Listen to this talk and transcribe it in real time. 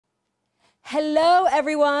Hello,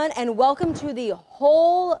 everyone, and welcome to the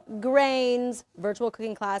Whole Grains virtual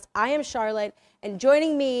cooking class. I am Charlotte, and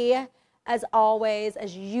joining me, as always,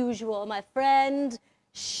 as usual, my friend,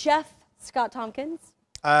 Chef Scott Tompkins.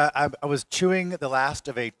 I was chewing the last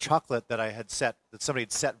of a chocolate that somebody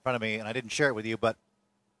had set in front of me, and I didn't share it with you, but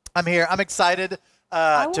I'm here. I'm excited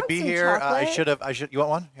to be here. You want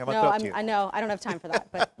one? Here, I know. I don't have time for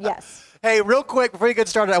that, but yes. Hey, real quick, before you get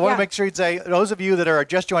started, I want to make sure you'd say, those of you that are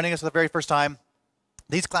just joining us for the very first time,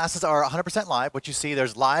 these classes are 100% live. What you see,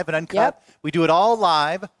 there's live and uncut. Yep. We do it all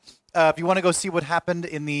live. If you want to go see what happened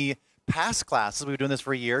in the past classes, we've been doing this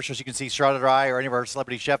for a year, so you can see Charlotte or I or any of our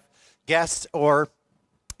celebrity chef guests or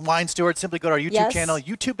wine stewards, simply go to our YouTube channel,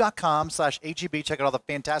 youtube.com/HEB. Check out all the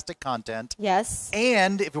fantastic content. Yes.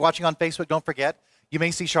 And if you're watching on Facebook, don't forget, you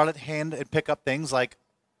may see Charlotte hand and pick up things like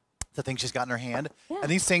the things she's got in her hand. Yeah. And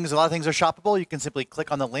these things, a lot of things are shoppable. You can simply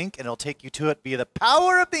click on the link, and it'll take you to it via the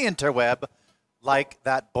power of the interweb, like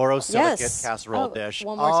that borosilicate casserole dish.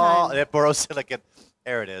 One more time. That borosilicate.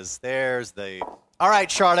 There it is. There's the... All right,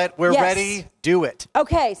 Charlotte, we're ready. Do it.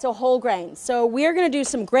 Okay, so whole grains. So we're going to do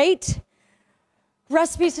some great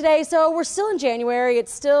recipes today. So we're still in January.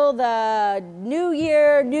 It's still the new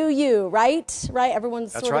year, new you, right? Right?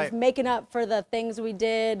 Everyone's sort of making up for the things we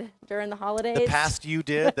did during the holidays. The past you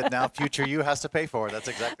did that now future you has to pay for. That's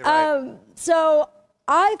exactly right. So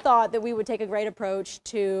I thought that we would take a great approach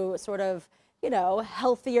to sort of,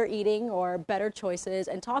 healthier eating or better choices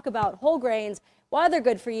and talk about whole grains, why they're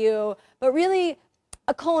good for you, but really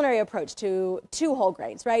a culinary approach to whole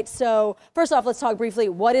grains, right? So first off, let's talk briefly,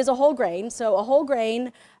 what is a whole grain? So a whole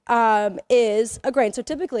grain is a grain. So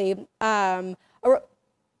typically, we'll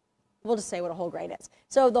just say what a whole grain is.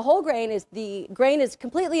 So the whole grain is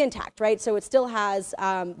completely intact, right? So it still has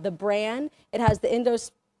the bran, it has the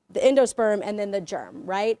endosperm, and then the germ,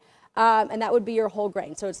 right? And that would be your whole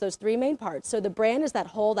grain. So it's those three main parts. So the bran is that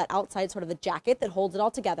outside sort of the jacket that holds it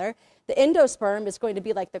all together. The endosperm is going to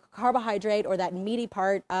be like the carbohydrate or that meaty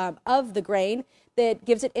part of the grain that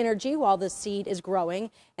gives it energy while the seed is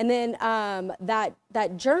growing. And then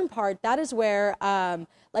that germ part, that is where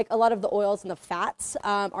like a lot of the oils and the fats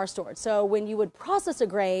are stored. So when you would process a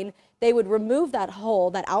grain, they would remove that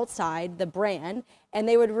outside, the bran, and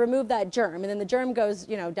they would remove that germ. And then the germ goes,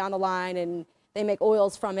 down the line, and they make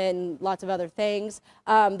oils from it and lots of other things.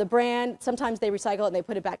 The bran, sometimes they recycle it and they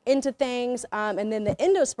put it back into things. And then the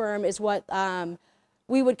endosperm is what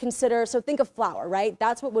we would consider, so think of flour, right?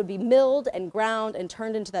 That's what would be milled and ground and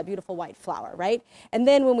turned into that beautiful white flour, right? And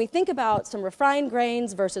then when we think about some refined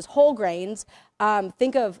grains versus whole grains, we can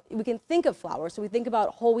think of flour. So we think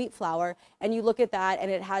about whole wheat flour, and you look at that and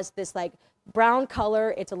it has this like brown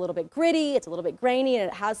color. It's a little bit gritty, it's a little bit grainy, and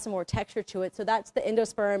it has some more texture to it. So that's the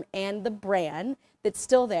endosperm and the bran that's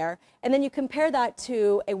still there. And then you compare that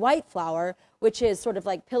to a white flour, which is sort of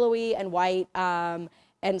like pillowy and white and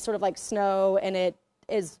sort of like snow, and it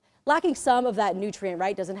is lacking some of that nutrient,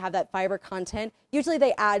 right? Doesn't have that fiber content. Usually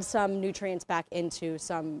they add some nutrients back into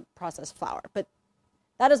some processed flour. But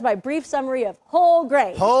that is my brief summary of whole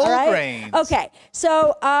grains. Whole grains. Okay,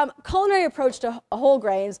 so culinary approach to whole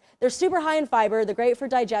grains. They're super high in fiber. They're great for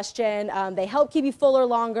digestion. They help keep you fuller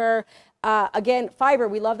longer. Again, fiber,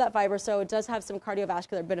 we love that fiber, so it does have some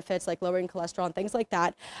cardiovascular benefits like lowering cholesterol and things like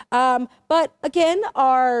that. But again,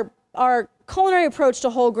 our culinary approach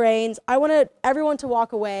to whole grains, I want everyone to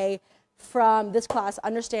walk away from this class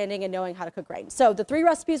understanding and knowing how to cook grains. So the three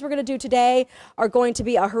recipes we're going to do today are going to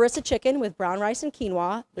be a harissa chicken with brown rice and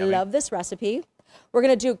quinoa. Yummy. Love this recipe. We're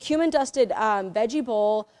going to do cumin dusted veggie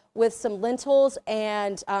bowl with some lentils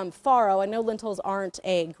and farro. I know lentils aren't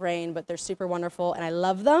a grain, but they're super wonderful and I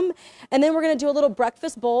love them. And then we're going to do a little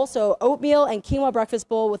breakfast bowl, so oatmeal and quinoa breakfast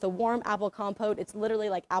bowl with a warm apple compote. It's literally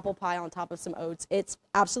like apple pie on top of some oats. It's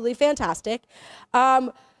absolutely fantastic.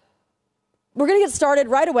 We're going to get started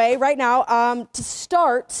right away, right now. To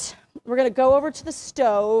start, we're going to go over to the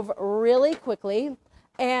stove really quickly.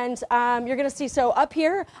 And you're going to see, so up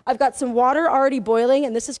here, I've got some water already boiling,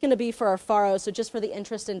 and this is going to be for our farro, so just for the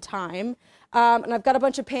interest in time. And I've got a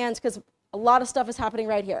bunch of pans because a lot of stuff is happening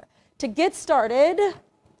right here. To get started,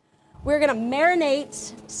 we're going to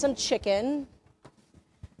marinate some chicken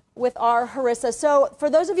with our harissa. So for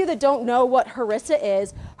those of you that don't know what harissa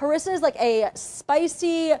is like a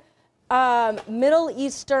spicy Middle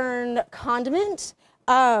Eastern condiment.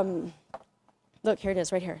 Look, here it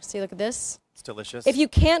is right here. See, look at this. It's delicious. If you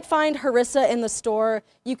can't find harissa in the store,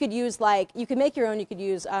 you could use you could make your own. You could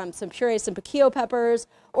use some puree, some piquillo peppers,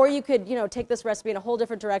 or you could, take this recipe in a whole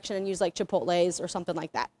different direction and use like chipotles or something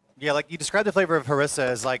like that. Yeah, like you described the flavor of harissa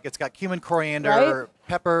as like it's got cumin, coriander, Right?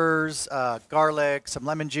 peppers, garlic, some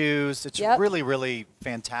lemon juice. It's Yep. really, really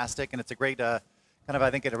fantastic, and it's a great kind of.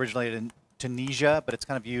 I think it originated in Tunisia, but it's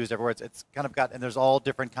kind of used everywhere. It's kind of got, and there's all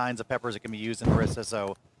different kinds of peppers that can be used in harissa.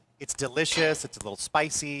 So it's delicious. It's a little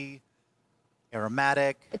spicy,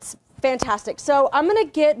 aromatic. It's fantastic. So I'm going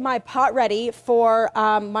to get my pot ready for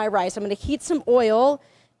my rice. I'm going to heat some oil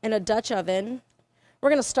in a Dutch oven. We're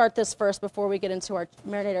going to start this first before we get into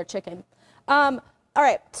marinate our chicken. All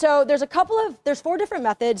right, so there's 4 different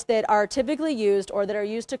methods that are typically used or that are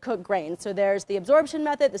used to cook grains. So there's the absorption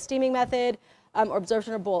method, the steaming method, or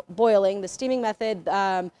absorption or boiling, the steaming method,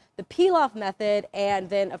 the peel-off method, and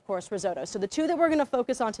then, of course, risotto. So the 2 that we're going to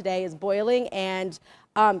focus on today is boiling and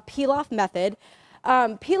peel-off method.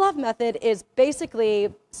 Peel-off method is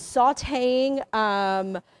basically sautéing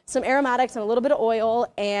some aromatics and a little bit of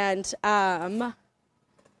oil and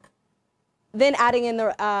then adding in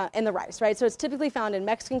the rice, right? So it's typically found in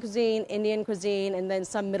Mexican cuisine, Indian cuisine, and then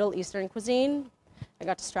some Middle Eastern cuisine. I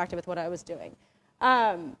got distracted with what I was doing.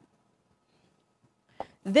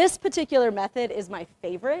 This particular method is my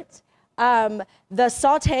favorite. The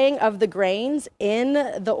sautéing of the grains in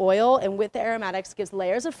the oil and with the aromatics gives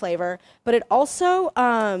layers of flavor, but it also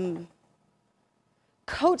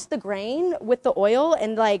coats the grain with the oil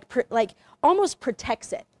and like almost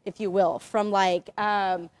protects it, if you will, from like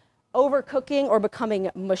overcooking or becoming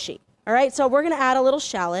mushy. All right, so we're going to add a little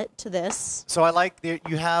shallot to this. So I like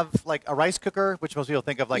you have like a rice cooker, which most people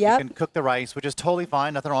think of like you can cook the rice, which is totally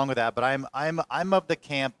fine, nothing wrong with that. But I'm of the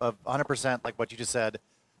camp of 100% like what you just said.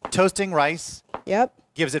 Toasting rice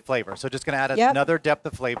gives it flavor. So just going to add another depth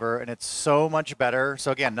of flavor, and it's so much better.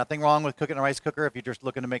 So again, nothing wrong with cooking a rice cooker if you're just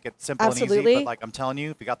looking to make it simple and easy. But like I'm telling you,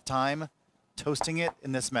 if you got the time, toasting it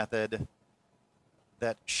in this method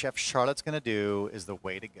that Chef Charlotte's going to do is the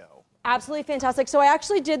way to go. Absolutely fantastic. So I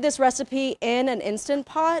actually did this recipe in an Instant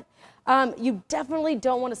Pot. You definitely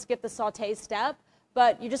don't want to skip the saute step,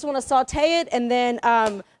 but you just want to saute it and then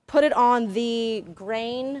put it on the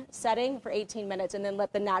grain setting for 18 minutes and then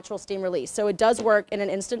let the natural steam release. So it does work in an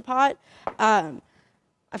Instant Pot.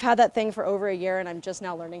 I've had that thing for over a year, and I'm just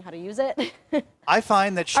now learning how to use it. I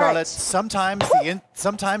find that, Charlotte, sometimes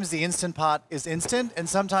the Instant Pot is instant, and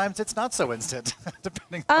sometimes it's not so instant,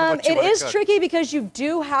 depending on what you want to cook. It is tricky because you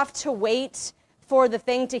do have to wait for the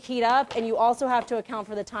thing to heat up, and you also have to account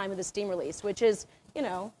for the time of the steam release, which is, you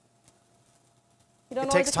don't always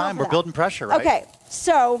It takes time. account for We're building pressure, right? Okay,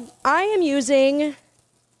 so I am using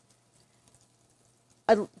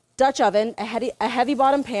a Dutch oven, a heavy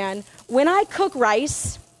bottom pan. When I cook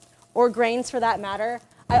rice, or grains for that matter,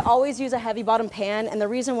 I always use a heavy bottom pan, and the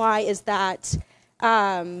reason why is that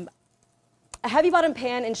a heavy bottom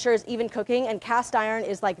pan ensures even cooking, and cast iron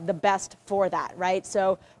is like the best for that, right?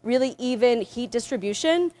 So really even heat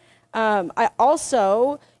distribution. I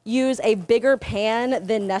also use a bigger pan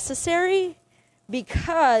than necessary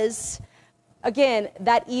because, again,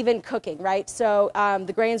 that even cooking, right? So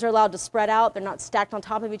the grains are allowed to spread out. They're not stacked on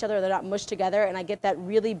top of each other. They're not mushed together, and I get that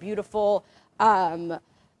really beautiful,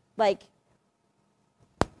 like,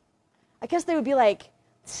 I guess they would be like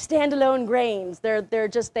standalone grains. They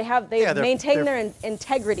maintain their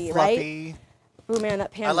integrity, fluffy. right? Ooh, man,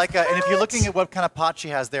 that pan. I like, and if you're looking at what kind of pot she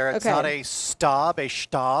has there, it's not a Staub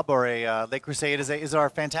or a Le Creuset. It is our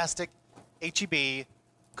fantastic HEB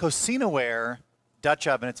Cocinaware Dutch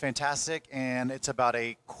oven. It's fantastic, and it's about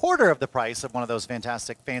a quarter of the price of one of those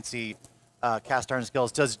fantastic, fancy cast iron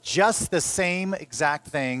skills. Does just the same exact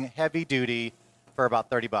thing, heavy duty, for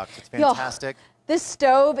about $30. It's fantastic. Yo, this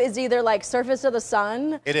stove is either like surface of the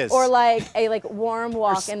sun, it is, or like a warm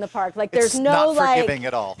walk in the park. Like there's no not forgiving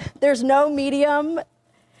at all. There's no medium.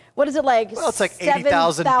 What is it like? Well, it's like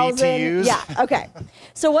 80,000 BTUs. Yeah. Okay.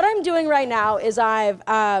 So what I'm doing right now is I've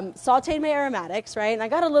sautéed my aromatics, right? And I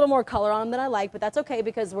got a little more color on them than I like, but that's okay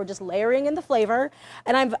because we're just layering in the flavor.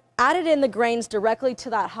 And I've added in the grains directly to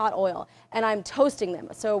that hot oil, and I'm toasting them.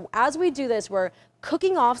 So as we do this, we're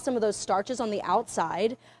cooking off some of those starches on the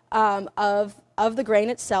outside of the grain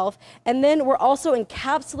itself, and then we're also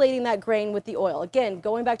encapsulating that grain with the oil. Again,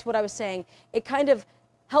 going back to what I was saying, it kind of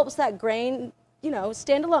helps that grain,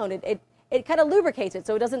 stand alone. It kind of lubricates it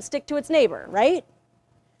so it doesn't stick to its neighbor, right?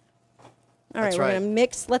 All right, we're going to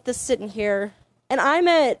mix, let this sit in here. And I'm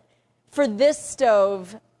at, for this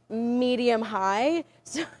stove, medium high.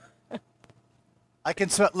 So I can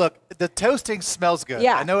smell, look, the toasting smells good.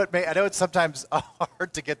 Yeah. I know it's sometimes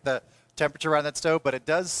hard to get the temperature on that stove, but it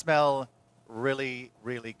does smell really,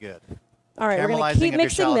 really good. All right, we're going to keep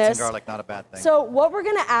mixing shallots this. And garlic, not a bad thing. So what we're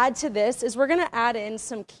going to add to this is we're going to add in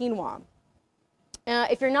some quinoa.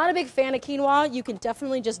 If you're not a big fan of quinoa, you can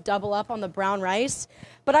definitely just double up on the brown rice.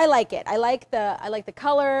 But I like it. I like the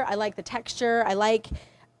color. I like the texture. I like,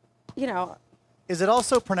 you know. Is it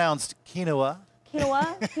also pronounced quinoa?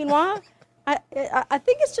 Quinoa? I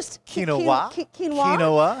think it's just Quinoa.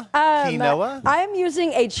 Quinoa. Quinoa. I'm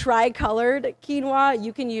using a tri-colored quinoa.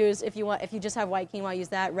 You can use, if you just have white quinoa, use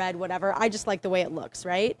that, red, whatever. I just like the way it looks,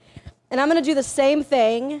 right? And I'm going to do the same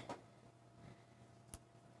thing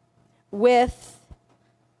with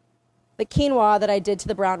the quinoa that I did to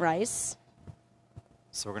the brown rice.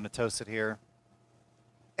 So we're going to toast it here.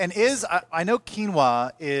 And I know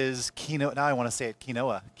quinoa is quinoa. Now I want to say it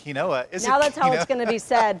quinoa. Quinoa. Now that's how it's going to be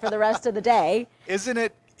said for the rest of the day.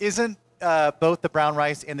 Isn't both the brown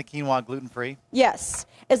rice and the quinoa gluten-free? Yes,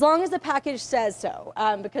 as long as the package says so,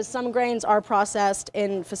 because some grains are processed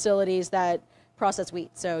in facilities that process wheat.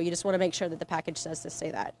 So you just want to make sure that the package says to say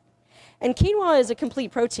that. And quinoa is a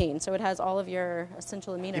complete protein, so it has all of your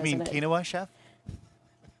essential aminos in it. You mean quinoa, chef?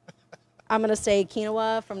 I'm going to say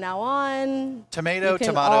quinoa from now on. Tomato,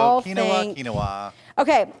 quinoa, quinoa.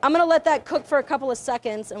 Okay, I'm going to let that cook for a couple of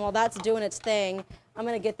seconds, and while that's doing its thing, I'm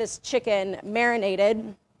going to get this chicken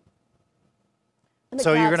marinated.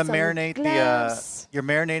 So you're going to marinate you're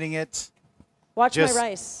marinating it. Watch my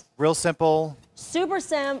rice. Real simple. Super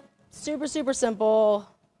simple.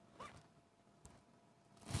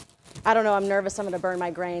 I don't know, I'm nervous I'm going to burn my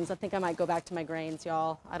grains. I think I might go back to my grains,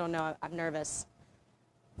 y'all. I don't know, I'm nervous.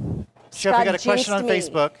 Chef, I got a question on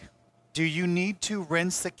Facebook. Do you need to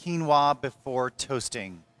rinse the quinoa before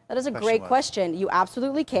toasting? That is a great question. You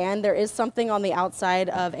absolutely can. There is something on the outside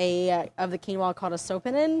of the quinoa called a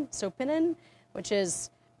sopinin, which is,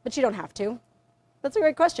 but you don't have to. That's a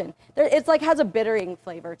great question. It's like has a bittering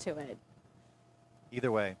flavor to it.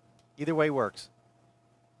 Either way works.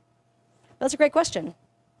 That's a great question.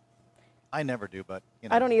 I never do, but you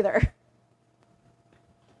know. I don't either.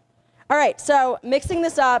 All right, so mixing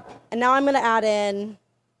this up, and now I'm going to add in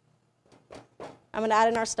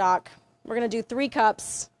our stock. We're going to do 3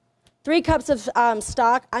 cups. 3 cups of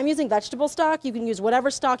stock. I'm using vegetable stock. You can use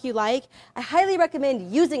whatever stock you like. I highly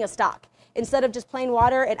recommend using a stock instead of just plain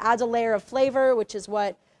water. It adds a layer of flavor, which is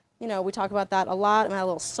what, you know, we talk about that a lot. I'm going to add a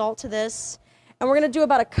little salt to this. And we're going to do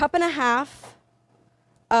about 1.5 cups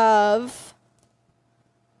of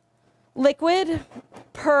liquid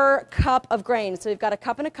per cup of grain. So we've got 1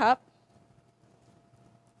 cup and 1 cup.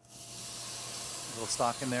 Little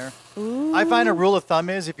stock in there. Ooh. I find a rule of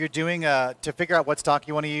thumb is if you're doing to figure out what stock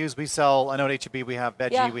you want to use, we sell, I know at H-E-B we have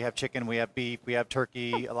veggie, we have chicken, we have beef, we have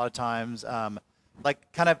turkey a lot of times.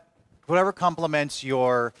 Like kind of whatever complements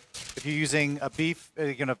your, if you're using a beef,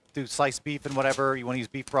 you're going to do sliced beef and whatever, you want to use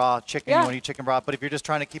beef broth, chicken, you want to use chicken broth. But if you're just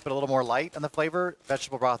trying to keep it a little more light on the flavor,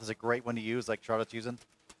 vegetable broth is a great one to use like Charlotte's using.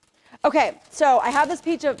 Okay, so I have this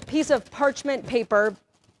piece of parchment paper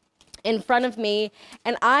in front of me,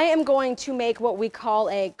 and I am going to make what we call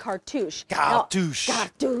a cartouche. Cartouche.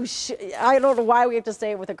 I don't know why we have to say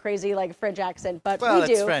it with a crazy like French accent, but we do. Well,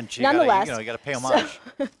 it's French. Nonetheless, you got to pay homage.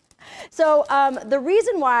 So the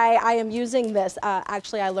reason why I am using this,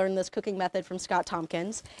 actually I learned this cooking method from Scott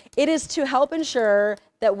Tompkins. It is to help ensure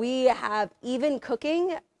that we have even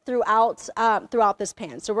cooking throughout this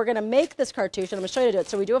pan. So we're going to make this cartouche, and I'm going to show you how to do it.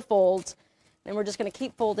 So we do a fold. And we're just going to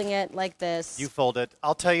keep folding it like this. You fold it.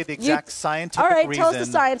 I'll tell you the exact scientific reason tell us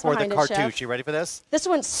the science for the behind it, cartouche. Chef. You ready for this? This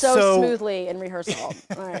went so smoothly in rehearsal.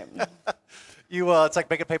 All right. It's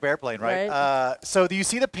like making a paper airplane, right? So you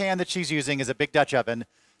see the pan that she's using is a big Dutch oven.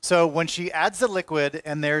 So when she adds the liquid,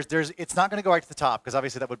 and it's not going to go right to the top because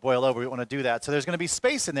obviously that would boil over. We don't want to do that. So there's going to be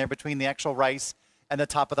space in there between the actual rice and the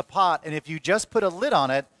top of the pot. And if you just put a lid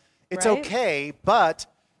on it, it's okay, but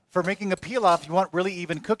for making a pilaf, you want really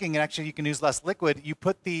even cooking, and actually you can use less liquid. You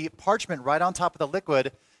put the parchment right on top of the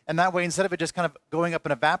liquid, and that way instead of it just kind of going up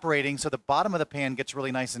and evaporating, so the bottom of the pan gets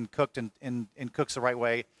really nice and cooked and cooks the right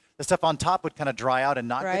way, the stuff on top would kind of dry out and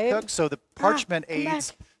not get cooked. So the parchment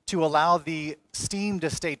aids to allow the steam to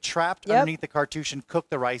stay trapped underneath the cartouche and cook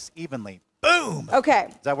the rice evenly. Boom! Okay.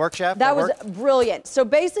 Does that work, Chef? That was brilliant. So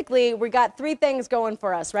basically, we got 3 things going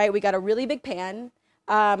for us, right? We got a really big pan.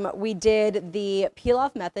 We did the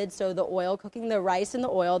peel-off method, so the oil, cooking the rice in the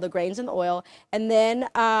oil, the grains in the oil, and then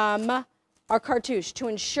our cartouche to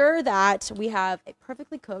ensure that we have a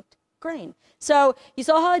perfectly cooked grain. So you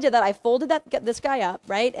saw how I did that. I folded this guy up,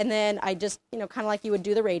 right? And then I just, kind of like you would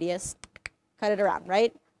do the radius, cut it around,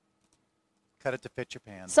 right? Cut it to fit your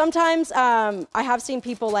pan. Sometimes I have seen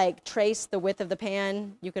people like trace the width of the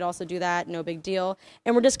pan. You could also do that, no big deal.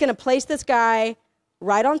 And we're just going to place this guy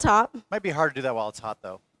right on top. Might be hard to do that while it's hot,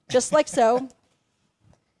 though. Just like so.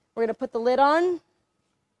 We're going to put the lid on.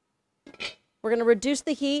 We're going to reduce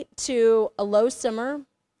the heat to a low simmer.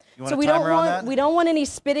 You want So a timer on that? we don't want any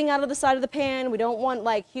spitting out of the side of the pan. We don't want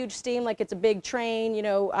like huge steam, like it's a big train,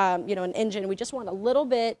 an engine. We just want a little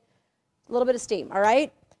bit of steam. All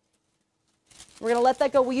right. We're gonna let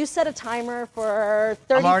that go. Will you set a timer for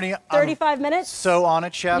 35 minutes? So on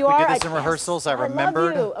it, Chef. You we are? did this in rehearsals. I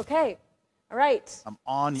remembered. I love you. Okay. All right. I'm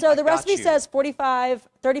on. So the recipe says 35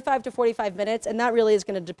 to 45 minutes, and that really is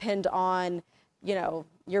going to depend on,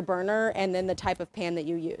 your burner and then the type of pan that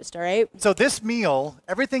you used. All right. So this meal,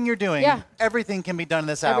 everything you're doing, everything can be done in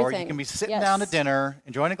this hour. You can be sitting down to dinner,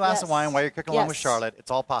 enjoying a glass of wine while you're cooking along with Charlotte. It's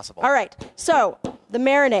all possible. All right. So the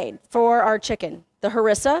marinade for our chicken, the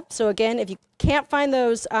harissa. So again, if you can't find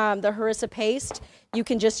those, the harissa paste, you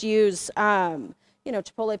can just use,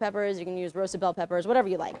 chipotle peppers. You can use roasted bell peppers, whatever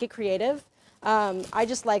you like. Get creative. I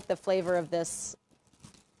just like the flavor of this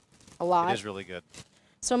a lot. It is really good.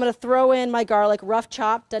 So I'm going to throw in my garlic, rough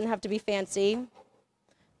chop. Doesn't have to be fancy.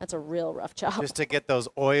 That's a real rough chop. Just to get those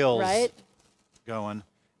oils going.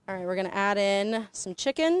 All right, we're going to add in some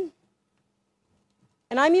chicken.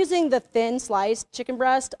 And I'm using the thin sliced chicken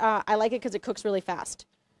breast. I like it because it cooks really fast.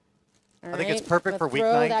 I think it's perfect for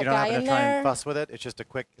weeknight. You don't have to try and fuss with it. It's just a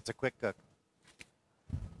quick cook.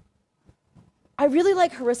 I really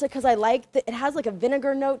like harissa because I like it has like a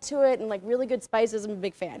vinegar note to it and like really good spices. I'm a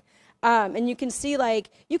big fan. And you can see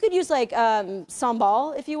you could use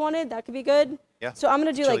sambal if you wanted. That could be good. Yeah. So I'm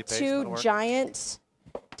going to do Chili like 2 giant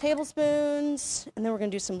tablespoons, and then we're going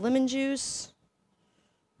to do some lemon juice.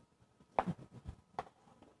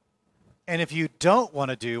 And if you don't want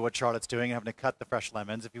to do what Charlotte's doing, having to cut the fresh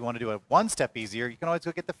lemons, if you want to do it one step easier, you can always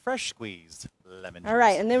go get the fresh squeezed lemon juice. All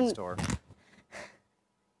right, and then in the store.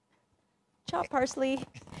 Chop parsley.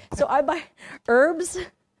 So I buy herbs.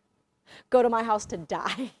 Go to my house to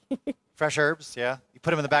die. Fresh herbs, yeah. You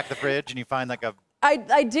put them in the back of the fridge, and you find like a.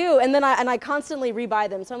 I do, and then I constantly rebuy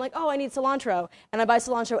them. So I'm like, oh, I need cilantro, and I buy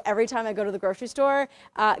cilantro every time I go to the grocery store.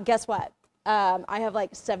 Guess what? I have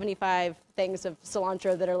like 75 things of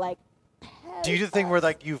cilantro that are like. Do you do the thing where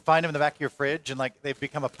like you find them in the back of your fridge and like they've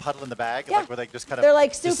become a puddle in the bag, Yeah. like where they just kind of they're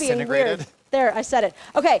like soupy and weird. There, I said it.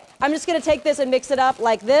 Okay, I'm just gonna take this and mix it up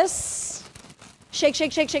like this. Shake,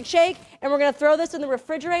 shake, shake, shake, shake, and we're gonna throw this in the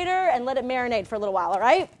refrigerator and let it marinate for a little while. All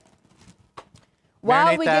right?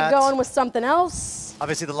 While we get going with something else.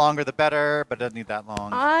 Obviously, the longer the better, but it doesn't need that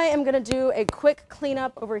long. I am gonna do a quick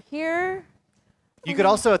cleanup over here. You could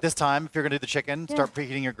also, at this time, if you're going to do the chicken, start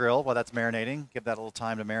preheating your grill while that's marinating. Give that a little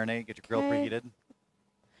time to marinate. Get your grill preheated. I'm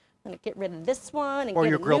going to get rid of this one and or get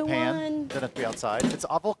your a grill new pan. one. Doesn't have to be outside. It's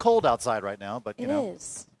awful cold outside right now, but It know.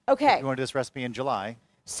 is. Okay. If you want to do this recipe in July.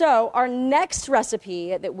 So our next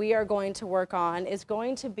recipe that we are going to work on is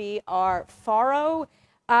going to be our farro,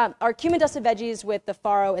 our cumin dusted veggies with the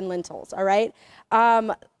farro and lentils. All right.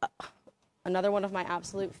 Another one of my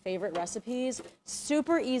absolute favorite recipes.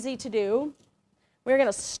 Super easy to do. We're going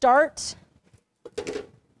to start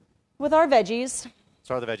with our veggies.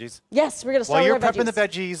 Start with the veggies. Yes, we're going to start with our veggies. While you're prepping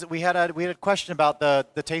the veggies, we had a question about the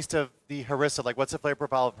taste of the harissa. Like, what's the flavor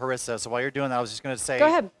profile of harissa? So while you're doing that, I was just going to say. Go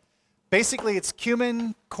ahead. Basically, it's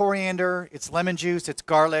cumin, coriander, it's lemon juice, it's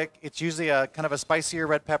garlic. It's usually a kind of a spicier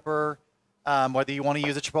red pepper. Whether you want to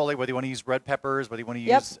use a chipotle, whether you want to use red peppers, whether you want to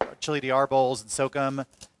use chili de arbos and soak them.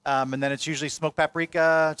 And then it's usually smoked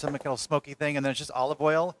paprika, some kind of smoky thing, and then it's just olive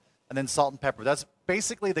oil. And then salt and pepper. That's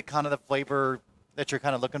basically the kind of the flavor that you're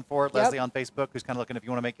kind of looking for. Leslie on Facebook, who's kind of looking if you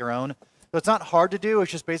want to make your own. So it's not hard to do. It's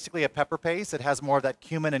just basically a pepper paste. It has more of that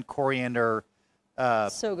cumin and coriander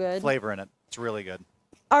so good. flavor in it. It's really good.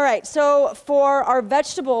 All right, so for our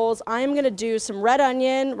vegetables, I'm going to do some red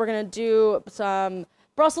onion. We're going to do some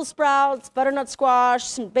Brussels sprouts, butternut squash,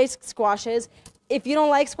 some basic squashes. If you don't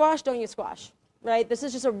like squash, don't use squash. Right, this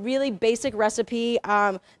is just a really basic recipe.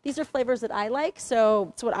 These are flavors that I like, so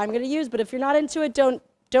it's what I'm going to use. But if you're not into it, don't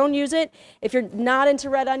use it. If you're not into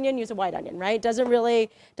red onion, use a white onion. Right, doesn't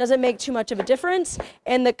make too much of a difference.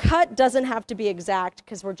 And the cut doesn't have to be exact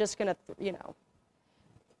because we're just going to,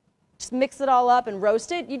 just mix it all up and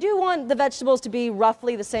roast it. You do want the vegetables to be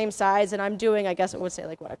roughly the same size, and I'm doing, I guess, I would say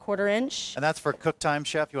like what, a 1/4 inch. And that's for cook time,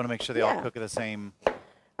 chef. You want to make sure they all cook at the same.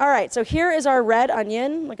 All right, so here is our red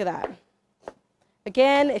onion. Look at that.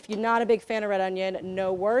 Again, if you're not a big fan of red onion,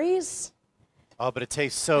 no worries. Oh, but it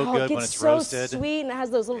tastes so good when it's roasted. It's so sweet and it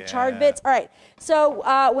has those little charred bits. All right,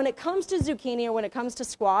 so when it comes to zucchini or when it comes to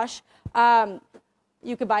squash,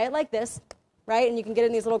 you could buy it like this, right? And you can get it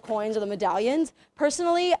in these little coins or the medallions.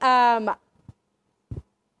 Personally, not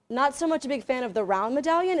so much a big fan of the round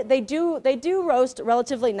medallion. They do roast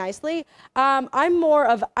relatively nicely. I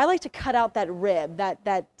like to cut out that rib,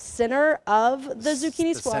 that center of the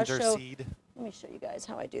zucchini squash. Center seed. Let me show you guys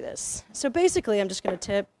how I do this. So basically, I'm just going to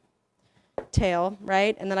tip, tail,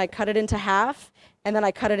 right? And then I cut it into half, and then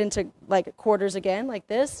I cut it into like quarters again, like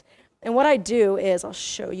this. And what I do is, I'll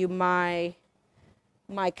show you my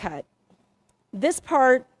cut. This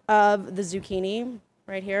part of the zucchini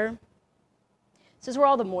right here, this is where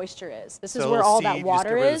all the moisture is. This is where all that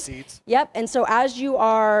water is. Yep. And so as you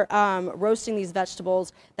are roasting these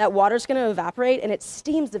vegetables, that water's going to evaporate and it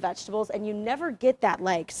steams the vegetables, and you never get that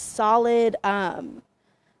like solid,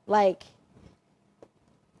 like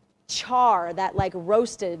char, that like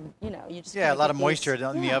roasted, you know, you just a lot of moisture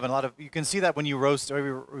in the oven. You can see that when you roast, or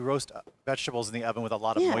we roast vegetables in the oven with a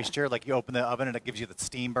lot of moisture. Like you open the oven and it gives you the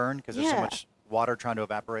steam burn because there's so much water trying to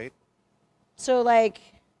evaporate. So like,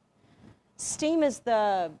 steam is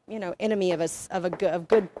the enemy of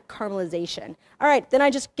good caramelization. All right, then I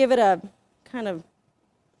just give it a kind of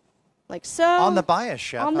like so. On the bias,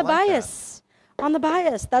 chef. On the bias. On the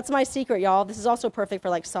bias. That's my secret, y'all. This is also perfect for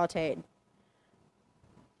like sautéed.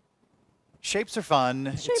 Shapes are fun.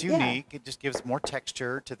 It's unique. It just gives more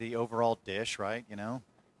texture to the overall dish, right? You know.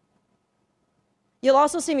 You'll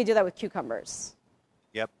also see me do that with cucumbers.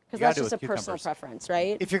 Yep. Because that's just a personal preference,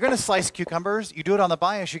 right? If you're going to slice cucumbers, you do it on the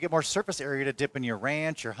bias. You get more surface area to dip in your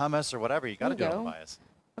ranch, your hummus, or whatever. You got to do it on the bias.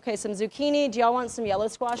 Okay, some zucchini. Do y'all want some yellow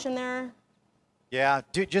squash in there? Yeah,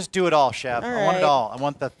 just do it all, chef. I want it all. I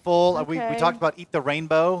want the full. Okay. We talked about eat the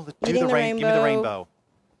rainbow. Give me the rainbow.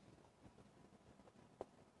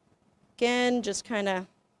 Again, just kind of.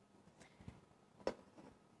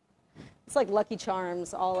 It's like Lucky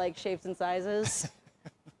Charms, all like shapes and sizes.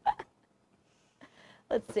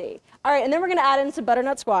 Let's see. All right, and then we're going to add in some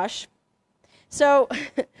butternut squash. So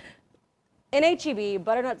in H-E-B,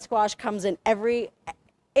 butternut squash comes in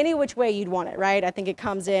any which way you'd want it, right? I think it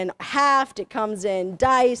comes in halved, it comes in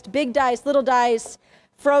diced, big dice, little dice,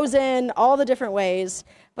 frozen, all the different ways.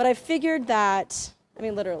 But I figured that, I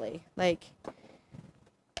mean, literally, like,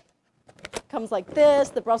 comes like this,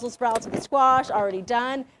 the Brussels sprouts and the squash, already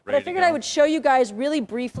done. But I figured I would show you guys really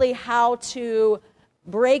briefly how to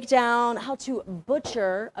break down, how to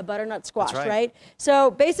butcher a butternut squash, right?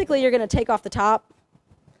 So basically you're going to take off the top,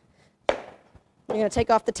 you're going to take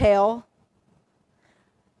off the tail.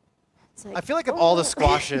 Like, I feel like of all the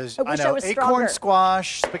squashes, I know acorn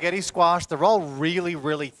squash, spaghetti squash, they're all really,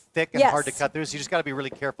 really thick and hard to cut through, so you just got to be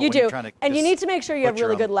really careful when you're trying to And you need to make sure you have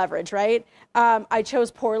really good leverage, right? I chose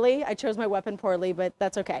poorly. I chose my weapon poorly, but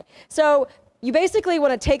that's okay. So you basically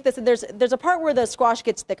want to take this, and there's a part where the squash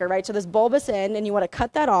gets thicker, right? So this bulbous end, and you want to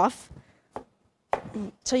cut that off.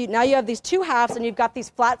 So now you have these two halves, and you've got these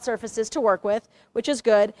flat surfaces to work with, which is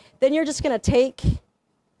good. Then you're just going to take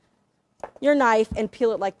your knife and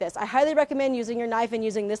peel it like this. I highly recommend using your knife and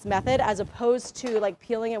using this method as opposed to like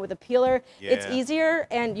peeling it with a peeler. Yeah. It's easier,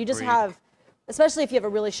 and you just have, especially if you have a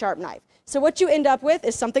really sharp knife. So what you end up with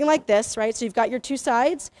is something like this, right? So you've got your two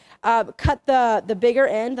sides. Cut the bigger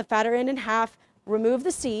end, the fatter end in half, remove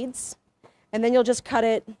the seeds, and then you'll just cut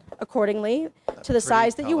it accordingly to the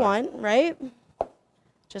size that you want, right?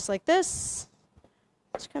 Just like this.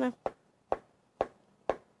 Just kind of,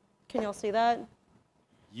 can y'all see that?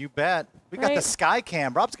 You bet. We got the sky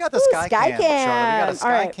cam. Rob's got the sky cam. We got a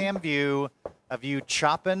sky cam view of you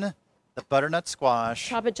chopping the butternut squash.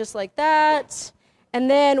 Chop it just like that. And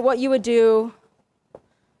then what you would do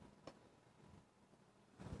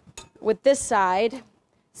with this side,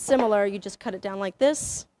 similar, you just cut it down like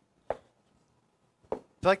this. I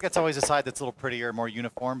feel like that's always a side that's a little prettier, more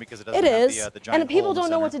uniform because it doesn't have the giant and people don't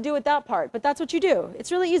know what to do with that part, but that's what you do. It's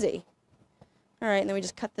really easy. All right, and then we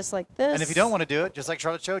just cut this like this. And if you don't want to do it, just like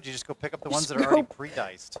Charlotte showed, you just go pick up the ones that are already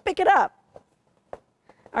pre-diced. Pick it up.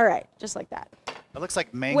 All right, just like that. It looks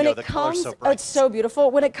like mango. The color's so bright. It's so beautiful.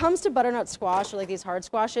 When it comes to butternut squash or like these hard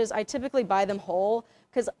squashes, I typically buy them whole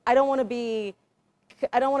because I don't want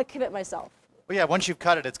to commit myself. Well, yeah, once you've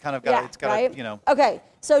cut it, it's kind of got, you know. Okay,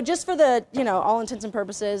 so just for the, all intents and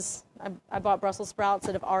purposes, I bought Brussels sprouts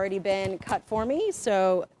that have already been cut for me,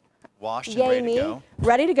 so washed and ready to go.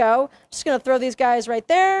 Ready to go. Just going to throw these guys right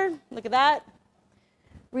there. Look at that.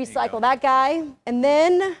 Recycle that guy. And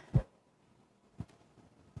then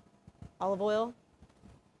olive oil.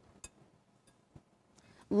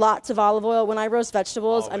 Lots of olive oil. When I roast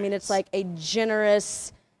vegetables, I mean, it's like a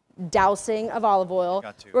generous dousing of olive oil.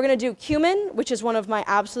 We're going to do cumin, which is one of my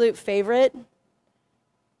absolute favorite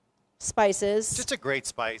spices. Just a great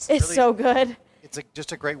spice. It's really, so good. It's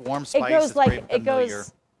just a great warm spice. It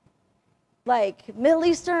goes like Middle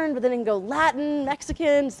Eastern, but then it can go Latin,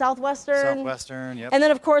 Mexican, Southwestern. Southwestern, yep. And then,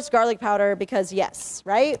 of course, garlic powder because, yes,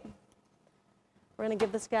 right? We're going to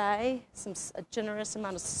give this guy a generous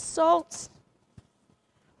amount of salt.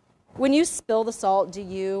 When you spill the salt, do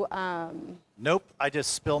you? Nope, I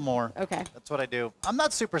just spill more. Okay. That's what I do. I'm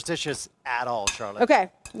not superstitious at all, Charlotte.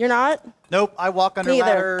 Okay, you're not? Nope, I walk under Neither.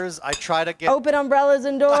 ladders. I try to get... Open umbrellas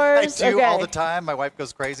and doors? I do okay. all the time. My wife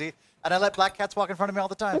goes crazy. And I let black cats walk in front of me all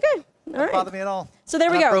the time. Okay, all Doesn't right. bother me at all. So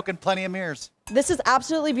there we And I've go. broken plenty of mirrors. This is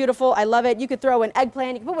absolutely beautiful. I love it. You could throw an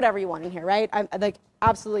eggplant. You can put whatever you want in here, right? I'm like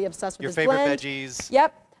absolutely obsessed with Your this favorite blend. veggies.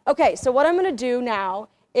 Yep. Okay, so what I'm going to do now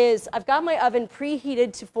is I've got my oven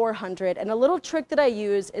preheated to 400, and a little trick that I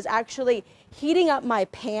use is actually heating up my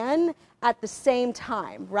pan at the same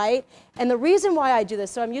time, right? And the reason why I do this,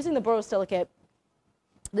 so I'm using the borosilicate.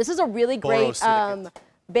 This is a really great Borosilicate.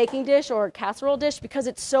 baking dish or casserole dish because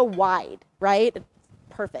it's so wide, right?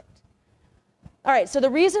 Perfect. All right, so the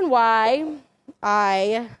reason why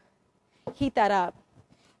I heat that up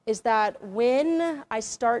is that when I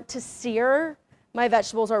start to sear my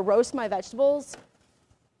vegetables or roast my vegetables,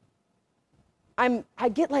 I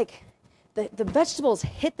get like the vegetables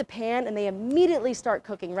hit the pan and they immediately start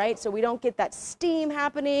cooking, right? So we don't get that steam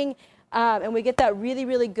happening, and we get that really,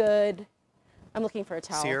 really good. I'm looking for a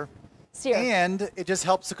towel. Sear. And it just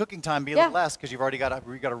helps the cooking time be a little less because you've already got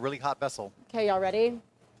a really hot vessel. Okay, y'all ready?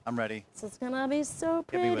 I'm ready. This is gonna be so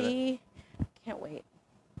Hit me with pretty. Can't wait.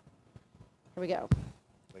 Here we go.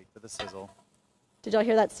 Wait for the sizzle. Did y'all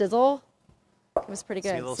hear that sizzle? It was pretty See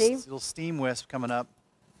a good. little, See? little steam wisp coming up.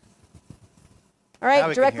 All Now right,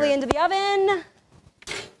 we can directly hear it. into the oven.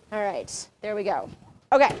 All right, there we go.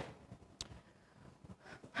 Okay.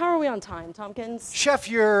 How are we on time, Tompkins? Chef,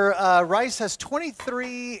 your rice has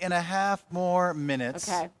 23 and a half more minutes.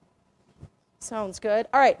 Okay. Sounds good.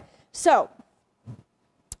 All right, so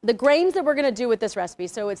the grains that we're going to do with this recipe,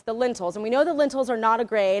 so it's the lentils, and we know that lentils are not a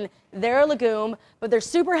grain, they're a legume, but they're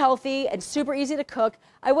super healthy and super easy to cook.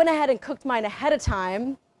 I went ahead and cooked mine ahead of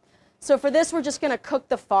time. So for this, we're just going to cook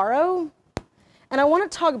the farro. And I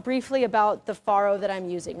want to talk briefly about the farro that I'm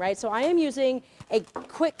using, right? So I am using a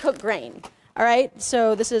quick cook grain, all right?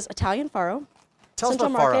 So this is Italian farro. Tell us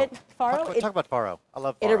Central about farro. Market farro. Talk about farro. I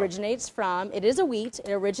love farro. It originates from, it is a wheat.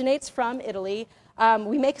 It originates from Italy.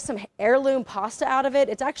 We make some heirloom pasta out of it.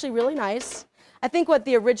 It's actually really nice. I think what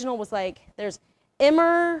the original was like, there's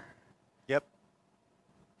Emmer, Yep.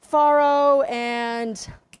 farro, and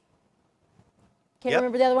can't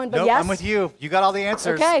remember the other one, but nope, yes. I'm with you. You got all the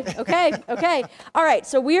answers. Okay. All right,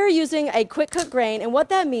 so we are using a quick cook grain, and what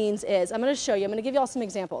that means is, I'm going to show you, I'm going to give you all some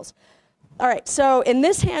examples. All right, so in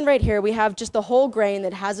this hand right here, we have just the whole grain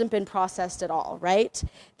that hasn't been processed at all, right?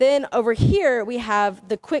 Then over here, we have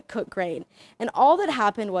the quick cook grain. And all that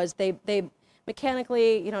happened was they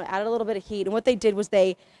mechanically, added a little bit of heat, and what they did was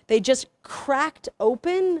they just cracked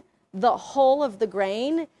open the hull of the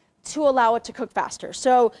grain to allow it to cook faster.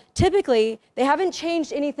 So typically, they haven't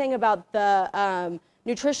changed anything about the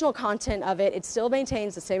nutritional content of it. It still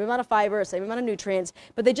maintains the same amount of fiber, the same amount of nutrients,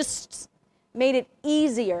 but they just made it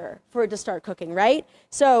easier for it to start cooking, right?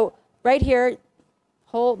 So right here,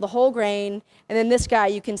 the whole grain, and then this guy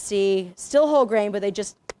you can see, still whole grain, but they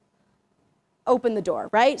just open the door,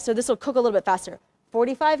 right? So this will cook a little bit faster.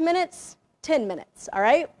 45 minutes, 10 minutes, all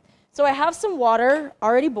right? So I have some water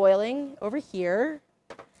already boiling over here.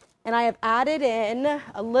 And I have added in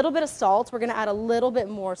a little bit of salt. We're going to add a little bit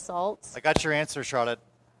more salt. I got your answer, Charlotte.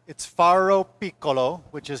 It's farro piccolo,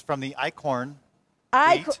 which is from the acorn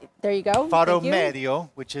wheat. There you go. Farro Thank you.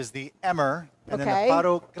 medio, which is the emmer. And then the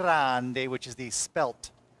farro grande, which is the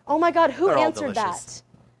spelt. Oh my God, who They're all answered delicious.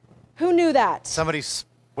 that? Who knew that? Somebody's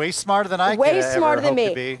way smarter than I Way could smarter ever than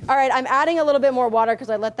hope to me. be. All right, I'm adding a little bit more water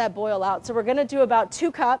because I let that boil out. So we're going to do about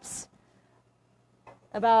 2 cups.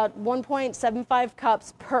 About 1.75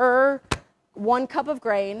 cups per 1 cup of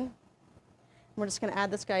grain. We're just going to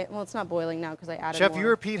add this guy. Well, it's not boiling now because I added Chef, more. you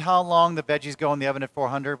repeat how long the veggies go in the oven at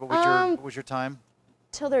 400? What was your time?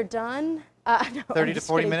 Till they're done. No, 30 I'm to just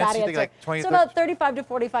 40 kidding. minutes? Bad You think answer. like 20 So to about 35 to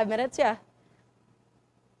 45 minutes, yeah.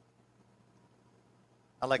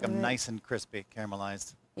 I like them nice and crispy,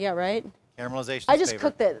 caramelized. Yeah, right? Caramelization I is just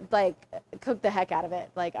favorite. cook the heck out of it.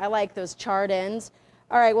 Like, I like those charred ends.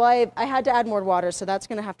 All right, well, I had to add more water, so that's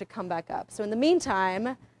going to have to come back up. So in the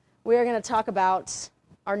meantime, we are going to talk about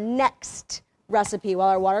our next recipe while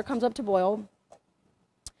our water comes up to boil.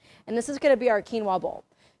 And this is going to be our quinoa bowl.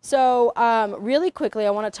 So really quickly, I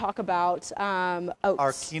want to talk about oats.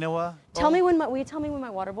 Our quinoa bowl? Will you tell me when my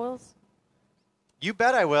water boils? You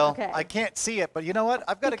bet I will. Okay. I can't see it, but you know what?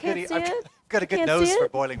 I've got You a good, can't see I've it? got a You good can't nose see for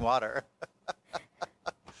it? boiling water.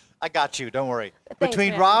 I got you. Don't worry. Thanks,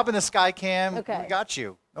 Between man. Rob and the Sky Cam, Okay. we got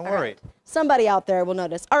you. Don't All worry. right. Somebody out there will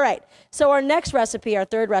notice. All right. So our next recipe, our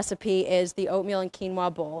third recipe, is the oatmeal and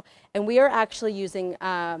quinoa bowl. And we are actually using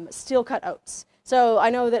steel cut oats. So I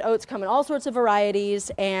know that oats come in all sorts of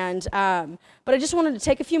varieties, and but I just wanted to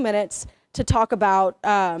take a few minutes to talk about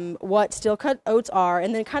what steel cut oats are,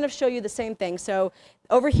 and then kind of show you the same thing. So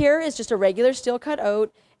over here is just a regular steel cut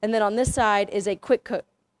oat, and then on this side is a quick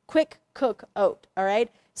cook oat. All right.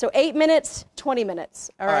 So 8 minutes, 20 minutes.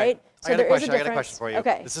 All right. So I got a question for you.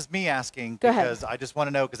 Okay. This is me asking Go ahead. because I just want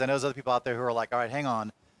to know, because I know there's other people out there who are like, all right, hang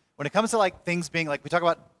on. When it comes to like things being like, we talk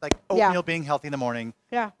about like oatmeal being healthy in the morning.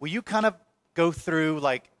 Yeah. Will you kind of go through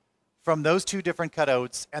like from those two different cut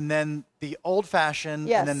oats and then the old fashioned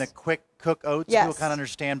and then the quick cook oats? Yes. People kind of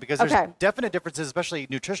understand because there's definite differences, especially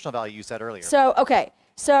nutritional value you said earlier. So,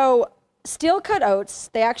 so steel cut oats,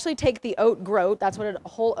 they actually take the oat groat, that's what a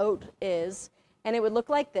whole oat is, and it would look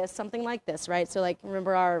like this, something like this, right? So like,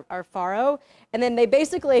 remember our farro? And then they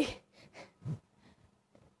basically,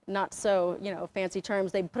 not so, fancy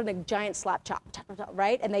terms, they put in a giant slap chop,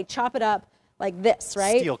 right? And they chop it up like this,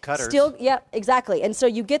 right? Steel cutters. Yep, exactly. And so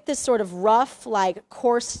you get this sort of rough, like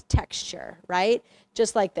coarse texture, right?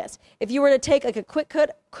 Just like this. If you were to take like a quick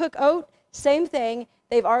cook oat, same thing.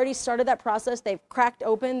 They've already started that process. They've cracked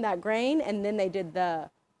open that grain, and then they did the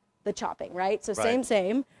chopping, right? So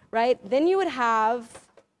same, right? Then you would have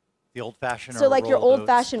the old-fashioned. So like your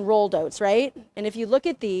old-fashioned rolled oats, right? And if you look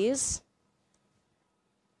at these,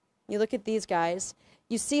 guys,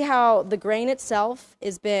 you see how the grain itself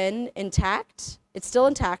has been intact. It's still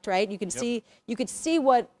intact, right? You can see, you could see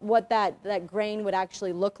what that grain would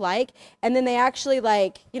actually look like, and then they actually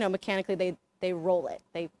mechanically they roll it.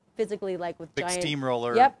 They physically with big giant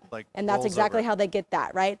steamroller. Yep. And that's exactly how they get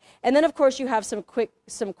that, right? And then of course you have some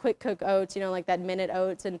quick cook oats, like that minute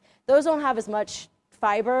oats, and those don't have as much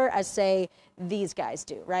fiber as say these guys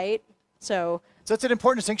do, right? So it's an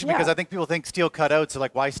important distinction because I think people think steel cut oats are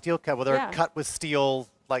like, why steel cut? Well, they're cut with steel,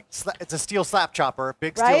 it's a steel slap chopper,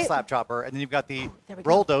 big steel slap chopper, and then you've got the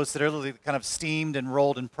rolled oats that are literally kind of steamed and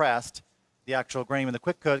rolled and pressed, the actual grain. And the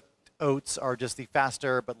quick cooked oats are just the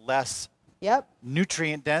faster but less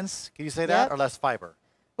nutrient dense. Can you say that? Or less fiber?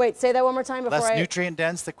 Wait, say that one more time before less nutrient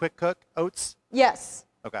dense, the quick cook oats? Yes.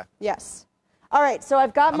 Okay. Yes. All right, so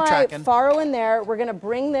I've got my farro in there. We're going to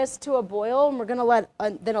bring this to a boil, and we're going to let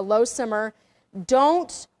then a low simmer.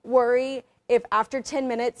 Don't worry if after 10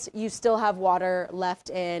 minutes you still have water left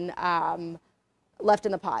in the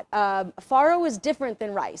pot. Farro is different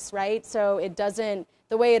than rice, right? So it doesn't,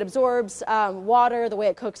 the way it absorbs water, the way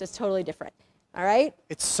it cooks is totally different. All right?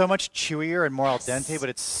 It's so much chewier and more al dente, but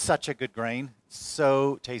it's such a good grain.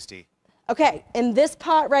 So tasty. Okay, in this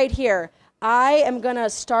pot right here, I am going to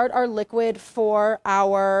start our liquid for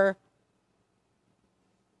our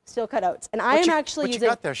steel cut oats. And I am actually using... What you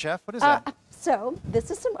got there, Chef? What is that? So this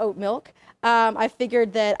is some oat milk. I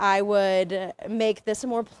figured that I would make this a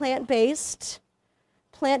more plant-based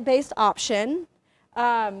option.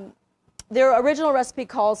 Their original recipe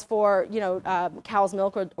calls for, cow's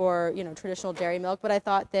milk or traditional dairy milk, but I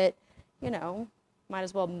thought that, might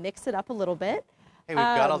as well mix it up a little bit. Hey, we've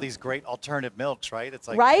got all these great alternative milks, right? It's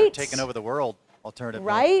like they're taking over the world, alternative milk.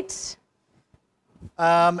 Right.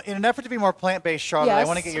 In an effort to be more plant-based, Charlotte, I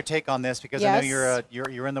want to get your take on this because I know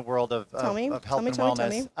you're in the world of health and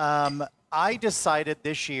wellness. I decided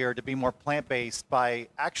this year to be more plant-based by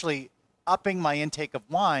actually upping my intake of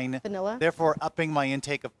wine, vanilla, therefore upping my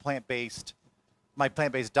intake of my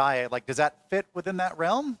plant-based diet. Like, does that fit within that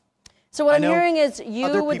realm? So what I'm hearing is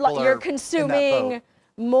you're consuming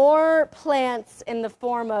more plants in the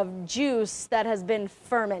form of juice that has been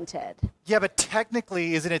fermented. Yeah, but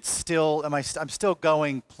technically, isn't it still? I'm still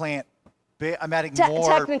going plant. I'm adding more.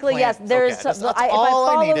 Technically, plants. yes. There's. Okay, if I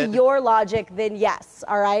follow your logic, then yes.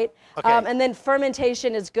 All right. Okay. And then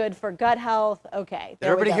fermentation is good for gut health. Okay. Did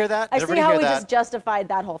everybody hear that? I see how we just justified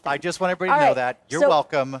that whole thing. I just want everybody to know that. You're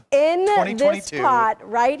welcome. In this pot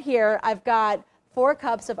right here, I've got 4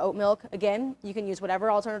 cups of oat milk. Again, you can use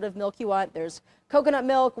whatever alternative milk you want. There's coconut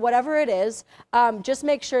milk, whatever it is. Just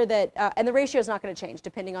make sure that, and the ratio is not going to change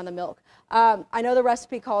depending on the milk. I know the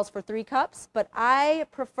recipe calls for 3 cups, but I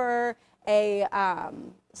prefer a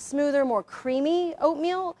smoother, more creamy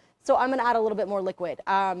oatmeal. So I'm going to add a little bit more liquid.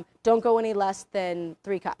 Don't go any less than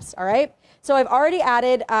 3 cups, all right? So I've already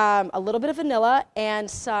added a little bit of vanilla and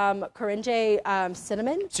some Koringe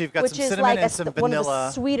cinnamon. So you've got some cinnamon and some vanilla. One of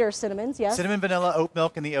the sweeter cinnamons, yes. Cinnamon, vanilla, oat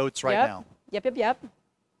milk, and the oats right now. Yep.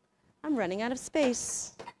 I'm running out of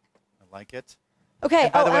space. I like it. Okay,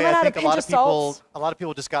 and by the way, I'm going to I add a think pinch of salt. a lot of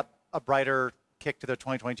people just got a brighter kick to their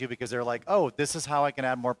 2022 because they're like, oh, this is how I can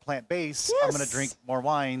add more plant-based. Yes. I'm going to drink more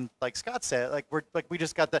wine, like Scott said. We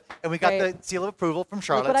just got the seal of approval from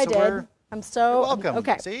Charlotte. Look what I did. I'm so welcome.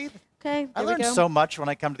 Okay. See? Okay. I learned so much when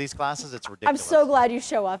I come to these classes. It's ridiculous. I'm so glad you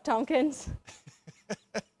show up, Tompkins.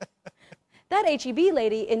 said HEB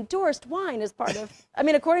lady endorsed wine as part of, I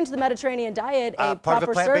mean, according to the Mediterranean diet, a part of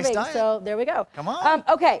proper a plant-based serving. diet. So there we go. Come on.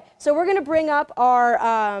 Okay, so we're going to bring up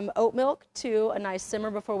our oat milk to a nice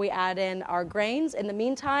simmer before we add in our grains. In the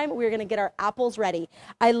meantime, we're going to get our apples ready.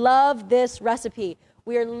 I love this recipe.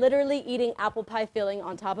 We are literally eating apple pie filling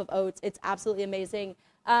on top of oats. It's absolutely amazing.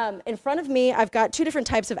 In front of me, I've got 2 different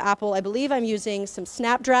types of apple. I believe I'm using some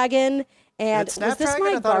Snapdragon. And was this Snapdragon? my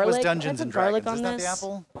I thought garlic? it was Dungeons and garlic Dragons. on Isn't that this? the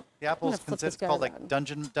apple? The apple's called like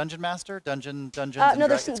Dungeon Master? Dungeons and No,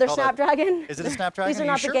 they're Dragons. Snapdragon. Is it a Snapdragon? These are Are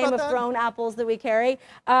you not sure the Game about of that? Thrones apples that we carry.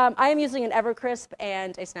 I am using an Evercrisp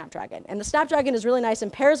and a Snapdragon. And the Snapdragon is really nice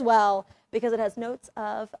and pairs well because it has notes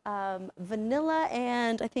of vanilla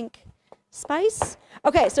and I think spice.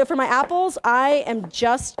 Okay, so for my apples, I am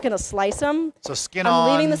just going to slice them. So skin I'm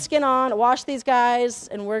on. leaving the skin on, wash these guys,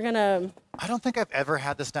 and we're going to... I don't think I've ever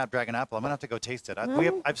had the Snapdragon apple. I'm going to have to go taste it. We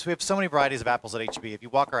have so many varieties of apples at HB. If you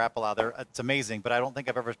walk our apple out there, it's amazing, but I don't think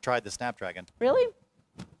I've ever tried the Snapdragon. Really?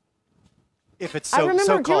 If it's I so remember,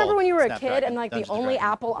 so-called do you remember when you were a kid Snapdragon, and like the Dungeons and only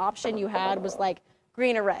Dragons. apple option you had was like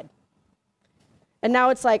green or red? And now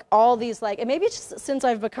it's like all these like, and maybe it's just since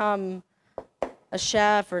I've become a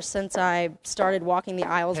chef or since I started walking the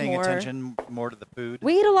aisles Paying more. attention more to the food.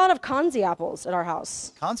 We eat a lot of Kanzi apples at our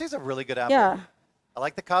house. Kanzi's a really good apple. Yeah. I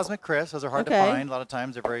like the Cosmic Crisp. Those are hard to Okay. find. A lot of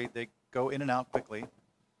times they go in and out quickly.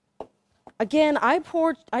 Again, I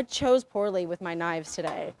chose poorly with my knives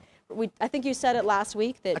today. I think you said it last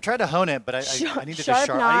week that I tried to hone it, but I needed to sharp I need to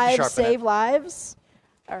knives sharpen save it. lives.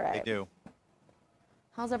 All They right. do.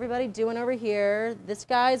 How's everybody doing over here? This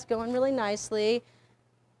guy's going really nicely.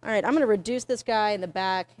 All right, I'm going to reduce this guy in the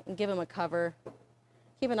back and give him a cover.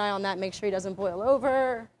 Keep an eye on that, make sure he doesn't boil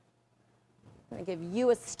over. I'm going to give you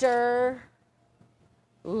a stir.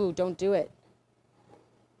 Ooh, don't do it.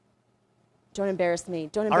 Don't embarrass me.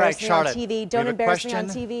 Don't All right, embarrass me Charlotte, on TV. we Don't have a embarrass me on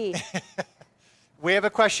question. TV. We have a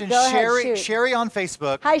question. Go ahead, shoot. Sherry on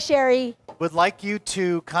Facebook Hi, Sherry. would like you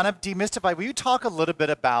to kind of demystify. Will you talk a little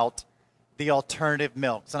bit about the alternative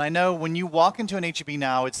milks? And I know when you walk into an HEB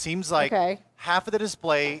now, it seems like Okay. half of the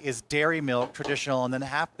display is dairy milk, traditional, and then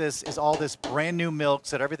half this is all this brand new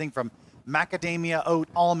milks that everything from macadamia, oat,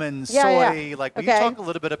 almonds, Yeah, soy. yeah. Like, will you Okay. talk a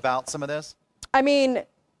little bit about some of this? I mean,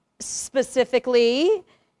 specifically,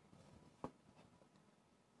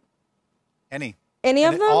 Any any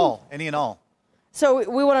of them? All. Any and all. So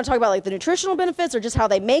we want to talk about like the nutritional benefits or just how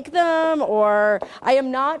they make them, or I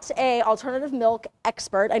am not a alternative milk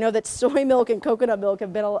expert. I know that soy milk and coconut milk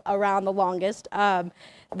have been around the longest.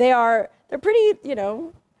 They're pretty,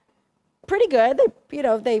 pretty good.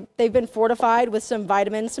 They've been fortified with some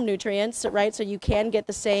vitamins, some nutrients, right? So you can get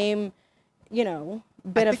the same,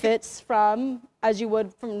 benefits from as you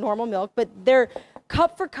would from normal milk, but they're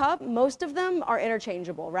cup for cup. Most of them are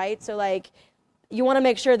interchangeable, right? So like, you want to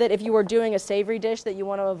make sure that if you were doing a savory dish that you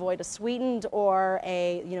want to avoid a sweetened or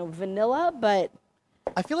a, vanilla, but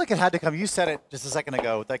I feel like it had to come. You said it just a second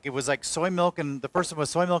ago. Like it was like soy milk, and the first one was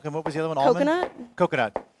soy milk, and what was the other one? Almond?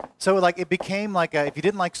 Coconut. So like it became like if you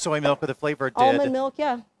didn't like soy milk with the flavor it did. almond milk,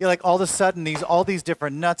 yeah. Yeah, like all of a sudden all these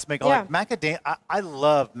different nuts make Yeah. like macadamia. I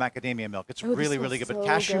love macadamia milk. It's Ooh, this really smells really good. But so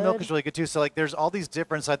cashew milk good. is really good too. So like there's all these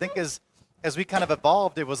different. So I think as we kind of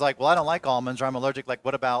evolved, it was like, well, I don't like almonds, or I'm allergic. Like,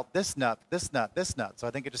 what about this nut, this nut, this nut? So I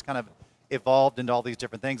think it just kind of evolved into all these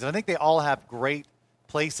different things. And I think they all have great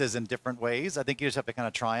places in different ways. I think you just have to kind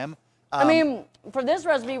of try them. I mean, for this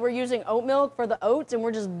recipe, we're using oat milk for the oats, and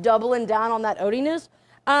we're just doubling down on that oatiness.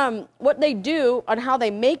 What they do on how they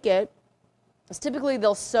make it is typically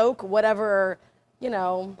they'll soak whatever,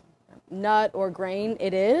 nut or grain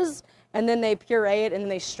it is, and then they puree it, and then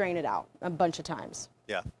they strain it out a bunch of times.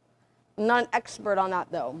 Yeah. I'm not an expert on that,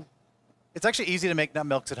 though. It's actually easy to make nut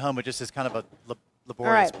milks at home. It just is kind of a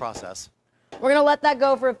laborious right. process. We're going to let that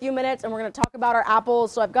go for a few minutes, and we're going to talk about our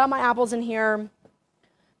apples. So I've got my apples in here.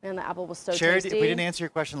 Man, the apple was so Sherry, tasty. if we didn't answer your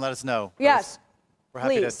question, let us know. Yes, We're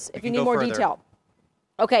happy please, we if can you need go more further. detail.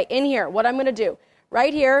 Okay, in here, what I'm going to do.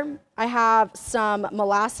 Right here, I have some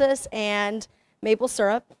molasses and maple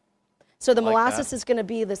syrup. So the I like molasses that. is going to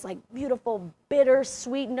be this like beautiful, bitter,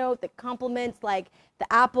 sweet note that complements like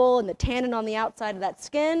the apple and the tannin on the outside of that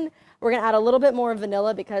skin. We're going to add a little bit more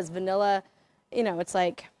vanilla because vanilla, it's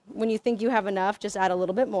like when you think you have enough, just add a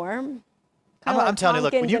little bit more. I'm telling you,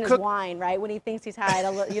 look, when Tompkins you in his cook, wine, right? When he thinks he's had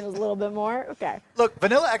a little bit more. Okay. look,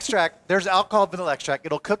 vanilla extract. There's alcohol vanilla extract.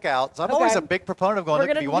 It'll cook out. So I'm always Okay. a big proponent of going. We're Look,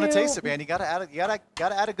 if gonna you want to do- taste it, man, you gotta add it. You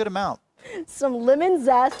gotta add a good amount. Some lemon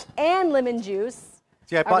zest and lemon juice.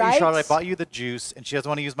 See, I bought All you, Charlotte. I right. bought you the juice, and she doesn't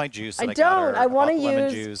want to use my juice. And I got don't. her. I wanna bought the lemon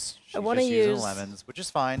use- juice. She's I wanna just using use- lemons, which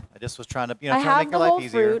is fine. I just was trying to, I trying to have make the your life whole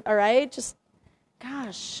easier. fruit, all right? Just,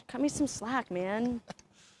 gosh, cut me some slack, man.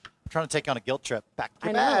 trying to take you on a guilt trip. Pack your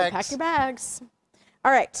I know, bags. pack your bags.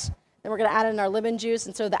 All right, then we're gonna add in our lemon juice,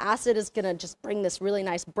 and so the acid is gonna just bring this really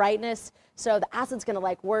nice brightness. So the acid's gonna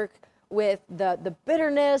like work with the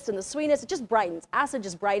bitterness and the sweetness. It just brightens. Acid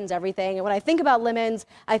just brightens everything. And when I think about lemons,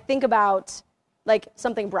 I think about like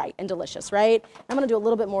something bright and delicious, right? I'm gonna do a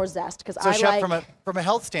little bit more zest because So, I Chef, like. from a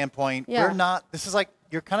health standpoint, Yeah. we're not. This is like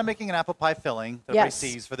you're kind of making an apple pie filling that Yes.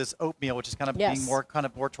 everybody sees for this oatmeal, which is kind of Yes. being more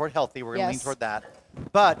toward healthy. We're gonna lean Yes. toward that,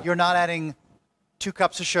 but you're not adding 2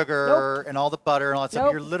 cups of sugar Nope. and all the butter and all that stuff.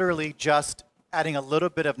 Nope. You're literally just adding a little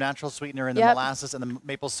bit of natural sweetener in the Yep. molasses and the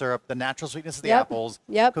maple syrup, the natural sweetness of the Yep. apples.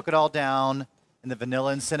 Yep. Cook it all down. And the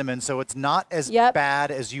vanilla and cinnamon, so it's not as Yep. bad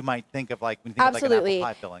as you might think of, like when you think Absolutely. of like an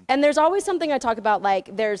apple pie filling. And there's always something I talk about,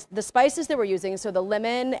 like there's the spices that we're using, so the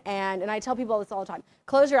lemon, and I tell people this all the time.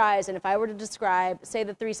 Close your eyes, and if I were to describe, say,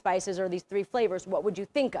 the 3 spices or these 3 flavors, what would you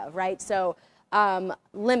think of, right? So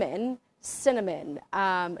lemon, cinnamon,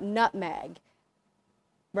 nutmeg,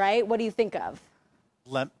 right? What do you think of?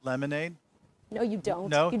 Lemonade? No, you don't.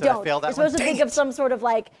 No? You Did I don't. fail that You're supposed one? to Dang think of it. some sort of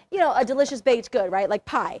like, a delicious baked good, right? Like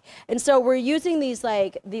pie. And so we're using these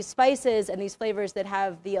spices and these flavors that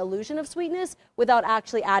have the illusion of sweetness without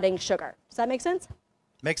actually adding sugar. Does that make sense?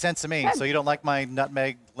 Makes sense to me. Good. So you don't like my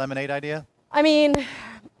nutmeg lemonade idea? I mean,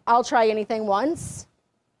 I'll try anything once.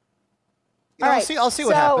 Yeah, All I'll right, see what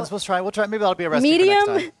so happens. We'll try. Maybe that'll be a recipe for next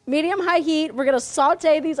time. Medium high heat. We're gonna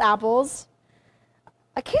saute these apples.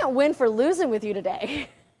 I can't win for losing with you today.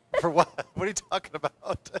 For what? What are you talking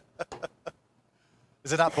about?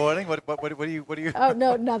 Is it not boiling? What do you? Oh,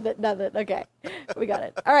 no, nothing. Okay, we got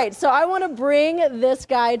it. All right, so I want to bring this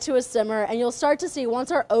guy to a simmer, and you'll start to see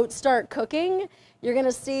once our oats start cooking, you're going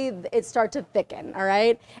to see it start to thicken, all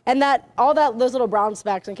right? And those little brown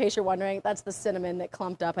specks, in case you're wondering, that's the cinnamon that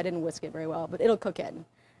clumped up. I didn't whisk it very well, but it'll cook in,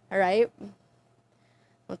 all right?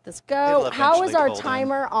 Let this go. It'll How is eventually our fold in.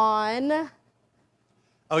 timer on?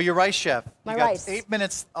 Oh, your rice, chef. My you got rice. 8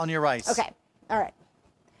 minutes on your rice. Okay, all right.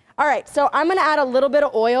 All right, so I'm gonna add a little bit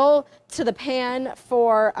of oil to the pan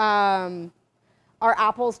for our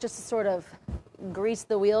apples just to sort of grease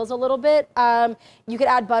the wheels a little bit. You could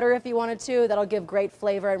add butter if you wanted to. That'll give great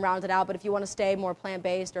flavor and round it out. But if you want to stay more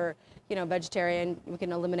plant-based or vegetarian, we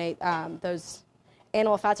can eliminate those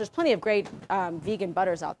animal fats. There's plenty of great vegan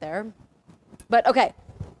butters out there. But okay,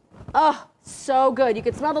 oh, so good. You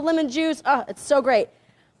can smell the lemon juice. Oh, it's so great.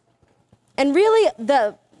 And really,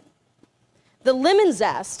 the lemon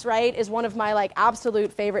zest, right, is one of my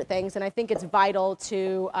absolute favorite things, and I think it's vital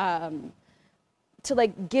to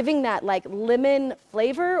giving that lemon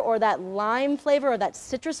flavor or that lime flavor or that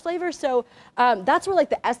citrus flavor. So that's where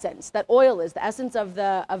the essence, that oil is, the essence of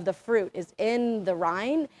the fruit is in the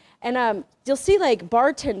rind. And you'll see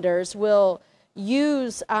bartenders will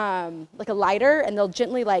use a lighter, and they'll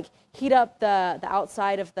gently heat up the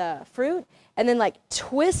outside of the fruit and then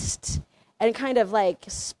twist and kind of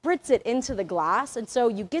spritz it into the glass. And so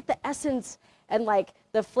you get the essence and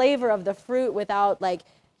the flavor of the fruit without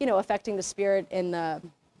affecting the spirit in the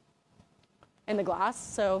glass.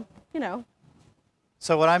 So,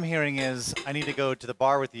 So what I'm hearing is I need to go to the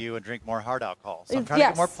bar with you and drink more hard alcohol. So I'm trying to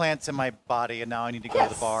get more plants in my body, and now I need to go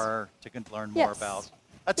to the bar to learn more about.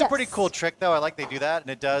 That's a pretty cool trick, though. I like they do that, and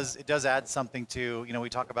it does add something to, we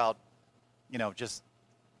talk about, just,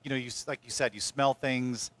 like you said, you smell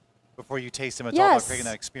things before you taste them. It's all about creating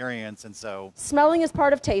that experience, and so. Smelling is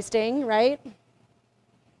part of tasting, right?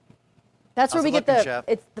 That's where we get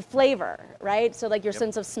it's the flavor, right? So your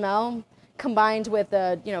sense of smell combined with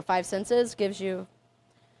the 5 senses gives you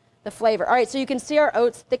the flavor. All right, so you can see our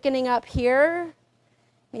oats thickening up here.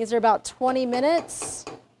 These are about 20 minutes.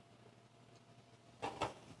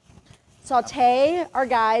 Saute our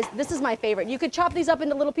guys. This is my favorite. You could chop these up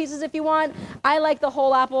into little pieces if you want. I like the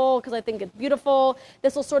whole apple because I think it's beautiful.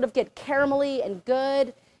 This will sort of get caramelly and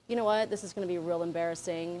good. You know what? This is going to be real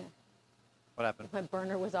embarrassing. What happened? My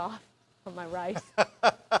burner was off on my rice.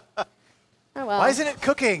 Oh, well. Why isn't it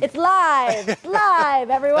cooking? It's live. It's live,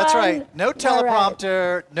 everyone. That's right. No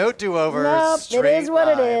teleprompter, Right. no do-overs. Nope, it is what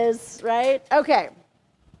live. it is, right? Okay.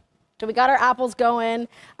 So we got our apples going.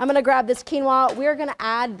 I'm going to grab this quinoa. We're going to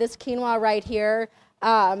add this quinoa right here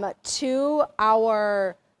to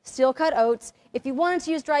our steel-cut oats. If you wanted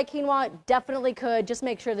to use dry quinoa, definitely could. Just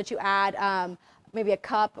make sure that you add maybe a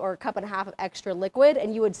cup or a cup and a half of extra liquid,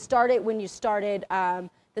 and you would start it when you started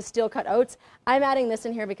the steel-cut oats. I'm adding this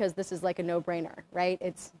in here because this is like a no-brainer, right?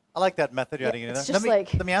 I like that method you're adding in there.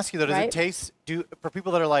 Let me ask you though, does it taste, for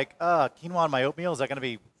people that are like, quinoa on my oatmeal, is that going to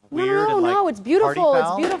be weird? No, it's beautiful. party It's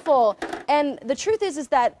foul? beautiful. And the truth is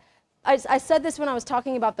that I said this when I was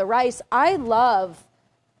talking about the rice. I love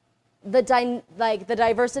the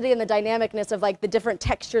diversity and the dynamicness of like the different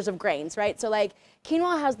textures of grains, right? So like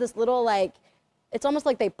quinoa has this little like, it's almost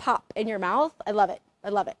like they pop in your mouth. I love it. I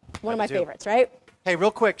love it. One of my favorites, right? Hey,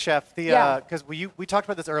 real quick, Chef, Yeah. because we talked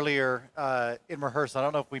about this earlier in rehearsal. I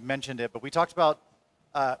don't know if we mentioned it, but we talked about,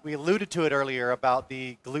 we alluded to it earlier about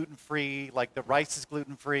the gluten-free, like the rice is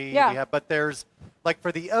gluten-free. Yeah. But there's, like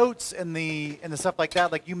for the oats and the stuff like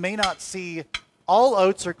that, like you may not see all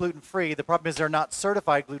oats are gluten-free. The problem is they're not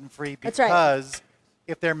certified gluten-free because That's right.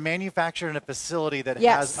 if they're manufactured in a facility that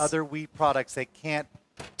Yes. has other wheat products, they can't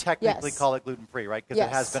technically Yes. call it gluten-free, right? Because it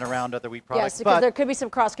has Yes. been around other wheat products. Yes, because but there could be some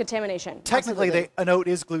cross-contamination. technically, Absolutely. an oat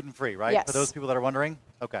is gluten-free, right? Yes. For those people that are wondering?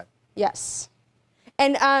 Okay. Yes.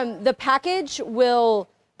 And the package will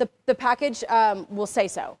say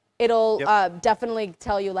so. It'll definitely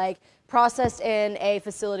tell you like processed in a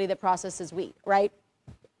facility that processes wheat, right?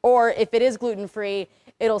 Or if it is gluten-free,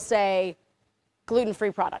 it'll say gluten-free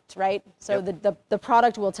product, right? So the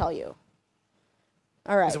product will tell you.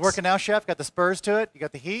 All right. Is it working now, Chef? Got the spurs to it? You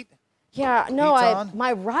got the heat? Yeah, no, Heat's on?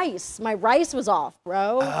 my rice was off,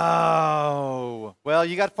 bro. Oh. Well,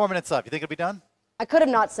 you got 4 minutes left. You think it'll be done? I could have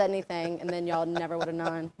not said anything, and then y'all never would have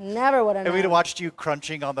known. Never would have And known. we'd have watched you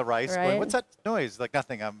crunching on the rice. Going, Right. what's that noise? Like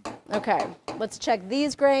nothing. Okay, let's check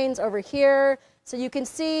these grains over here. So you can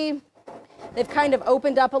see they've kind of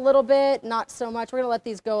opened up a little bit, not so much. We're gonna let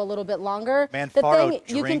these go a little bit longer. Man, the farro thing,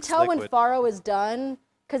 you can drinks tell when liquid. farro is done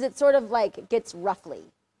because it sort of like gets roughly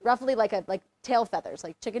like tail feathers,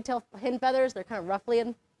 like chicken tail hen feathers. They're kind of roughly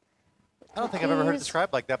in. I don't think I've ever heard it These.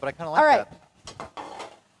 described like that, but I kind of like All right. that.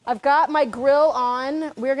 I've got my grill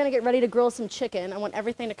on. We're gonna get ready to grill some chicken. I want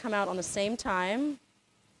everything to come out on the same time.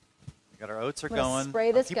 We got our oats are I'm gonna going.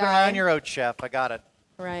 spray this Keep an eye guy. on your oats, Chef. I got it.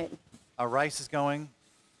 All right. Our rice is going.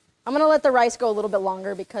 I'm gonna let the rice go a little bit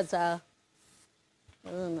longer because I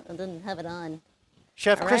didn't have it on.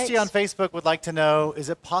 Chef All Christy right. on Facebook would like to know, is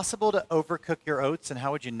it possible to overcook your oats, and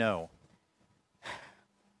how would you know?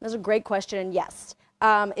 That's a great question, and yes.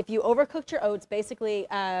 If you overcooked your oats, basically,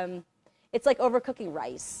 it's like overcooking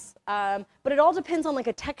rice. But it all depends on like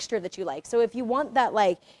a texture that you like. So if you want that,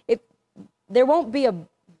 like, there won't be a,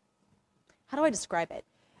 how do I describe it?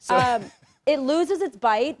 It loses its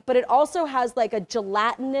bite, but it also has like a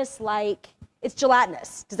gelatinous, like, it's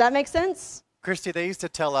gelatinous. Does that make sense? Christy, they used to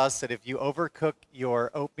tell us that if you overcook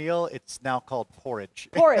your oatmeal, it's now called porridge.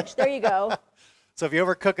 Porridge, there you go. So if you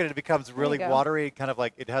overcook it, it becomes really go. watery, kind of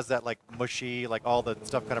like it has that like mushy, like all the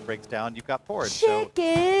stuff kind of breaks down. You've got porridge.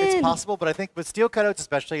 Chicken. So it's possible, but I think with steel cut oats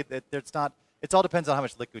especially, it's not. It all depends on how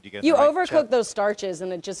much liquid you get. You right, overcook Chef? those starches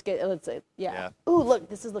and it just gets, yeah. Yeah. Ooh, look,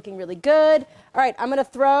 this is looking really good. All right, I'm gonna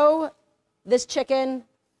throw this chicken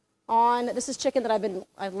on. This is chicken that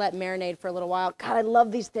I've let marinate for a little while. God, I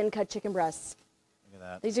love these thin cut chicken breasts. Look at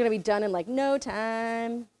that. These are gonna be done in like no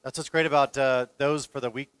time. That's what's great about those for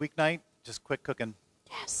the weeknight. Just quick cooking.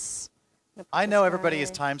 Yes. I know everybody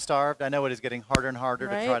is time starved. I know it is getting harder and harder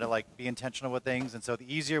to try Right. to like be intentional with things, and so the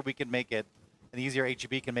easier we can make it, and the easier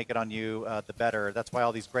HEB can make it on you, the better. That's why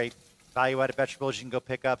all these great value-added vegetables you can go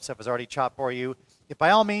pick up, stuff is already chopped for you. If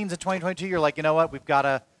by all means in 2022 you're like, you know what, I've got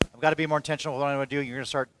to be more intentional with what I'm going to do. You're going to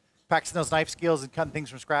start practicing those knife skills and cutting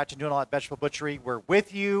things from scratch and doing all that vegetable butchery. We're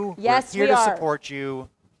with you. Yes, we're here we to are. support you.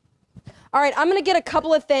 All right, I'm gonna get a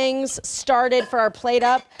couple of things started for our plate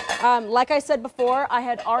up. Like I said before, I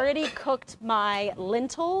had already cooked my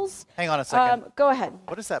lentils. Hang on a second. Go ahead.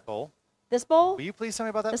 What is that bowl? This bowl? Will you please tell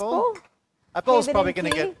me about that This bowl? bowl? That bowl is David probably and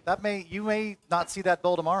going to Key? get, you may not see that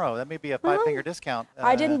bowl tomorrow. That may be a five-finger discount.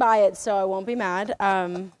 I didn't buy it, so I won't be mad.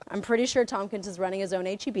 I'm pretty sure Tompkins is running his own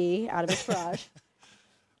HEB out of his garage.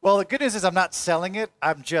 Well, the good news is I'm not selling it.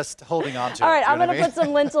 I'm just holding on to it. All right, You I'm know going what to put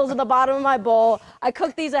some lentils at the bottom of my bowl. I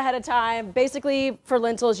cooked these ahead of time. Basically, for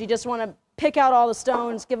lentils, you just want to pick out all the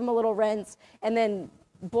stones, give them a little rinse, and then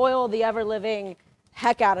boil the ever-living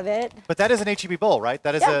heck out of it. But that is an HEB bowl, right?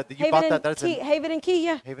 That is Yeah, you bought that. That's Haven and Key,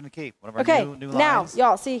 yeah. Haven and Key. One of our Okay, new now, lines.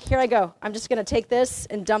 y'all, see, here I go. I'm just going to take this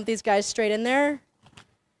and dump these guys straight in there.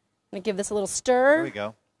 I'm going to give this a little stir. There we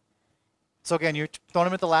go. So again, you're throwing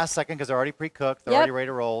them at the last second because they're already pre-cooked. They're Yep. already ready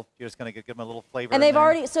to roll. You're just going to give them a little flavor. And in they've there.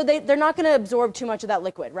 already, so they're not going to absorb too much of that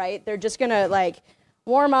liquid, right? They're just going to like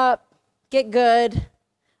warm up, get good.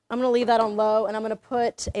 I'm going to leave that on low, and I'm going to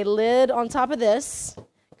put a lid on top of this.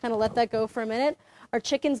 Kind of let that go for a minute. Our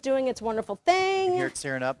chicken's doing its wonderful thing. Here it's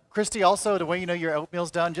searing up. Christy, also, the way you know your oatmeal's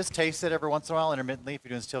done, just taste it every once in a while intermittently if you're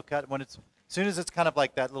doing steel cut. As soon as it's kind of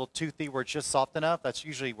like that little toothy where it's just soft enough, that's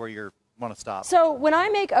usually where you want to stop. So when I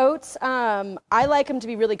make oats, I like them to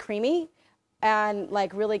be really creamy and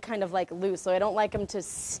like really kind of like loose. So I don't like them to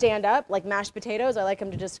stand up like mashed potatoes. I like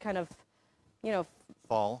them to just kind of, you know,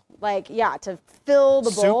 Fall. like, yeah, to fill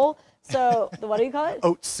the Soup? bowl. So what do you call it?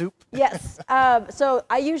 Oat soup. Yes. So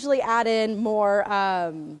I usually add in more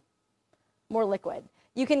liquid.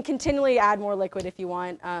 You can continually add more liquid if you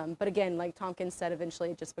want, but again, like Tompkins said,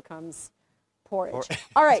 eventually it just becomes porridge.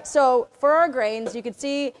 All right. So for our grains, you can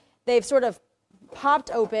see they've sort of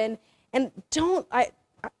popped open, and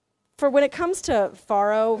for when it comes to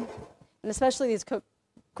farro, and especially these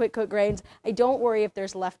quick cook grains, I don't worry if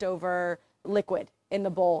there's leftover liquid in the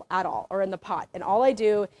bowl at all, or in the pot. And all I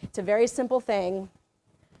do, it's a very simple thing.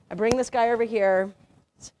 I bring this guy over here.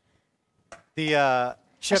 The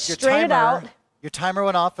chef, your timer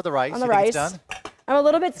went off for the rice. On the you think rice. it's done? I'm a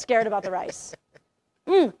little bit scared about the rice.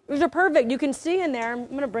 These are perfect. You can see in there. I'm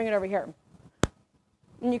going to bring it over here.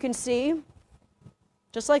 And you can see,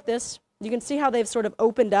 just like this, you can see how they've sort of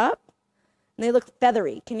opened up, and they look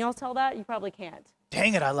feathery. Can y'all tell that? You probably can't.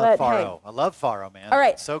 Dang it, I love farro. Hey. I love farro, man. All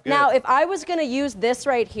right. So good. Now, if I was going to use this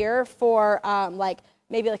right here for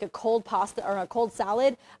maybe like a cold pasta or a cold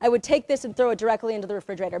salad, I would take this and throw it directly into the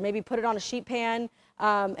refrigerator. Maybe put it on a sheet pan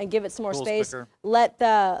and give it some more space. Quicker. Let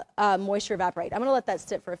the moisture evaporate. I'm going to let that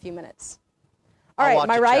sit for a few minutes. All right,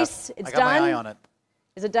 my rice, Chef. it's I got done. my eye on it.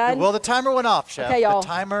 Is it done? Well, the timer went off, Chef. Okay, y'all. The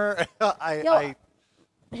timer,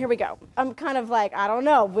 Here we go. I'm kind of like, I don't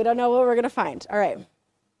know. We don't know what we're going to find. All right.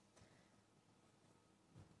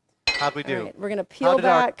 How'd we do? All right, we're going to peel back.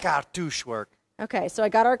 How did our cartouche work? Okay, so I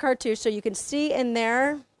got our cartouche. So you can see in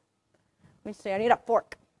there. Let me see. I need a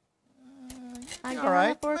fork. I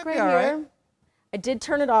got a fork right here. I did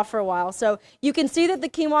turn it off for a while. So you can see that the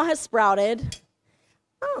quinoa has sprouted.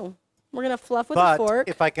 Oh, we're going to fluff with a fork.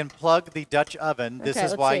 But if I can plug the Dutch oven, this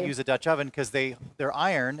is why I use a Dutch oven, because they're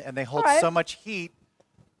iron and they hold so much heat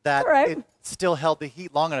that it still held the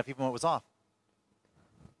heat long enough even when it was off.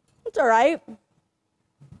 It's all right.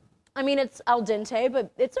 I mean, it's al dente,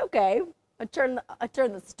 but it's okay. I turned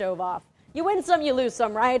the stove off. You win some, you lose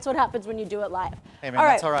some, right? It's what happens when you do it live. Hey, man,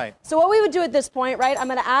 that's all right. So what we would do at this point, right, I'm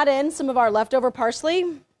going to add in some of our leftover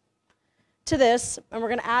parsley to this, and we're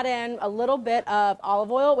going to add in a little bit of olive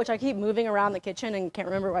oil, which I keep moving around the kitchen and can't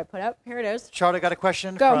remember what I put up. Here it is. Charlotte got a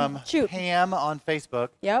question from Pam on Facebook.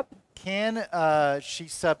 Yep. Can she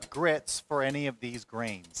sub grits for any of these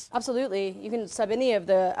grains? Absolutely. You can sub any of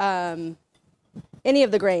the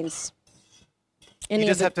grains. You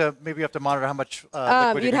just have to, maybe you have to monitor how much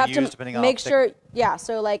liquid you're going to use depending on make sure, yeah,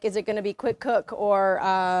 so like, is it going to be quick cook or,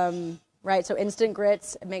 right, so instant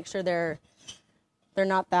grits, make sure they're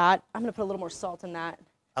not that. I'm going to put a little more salt in that.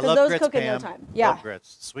 I love those grits, cook Pam. in no time. Yeah. Love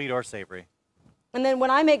grits, sweet or savory. And then when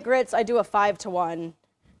I make grits, I do a 5-to-1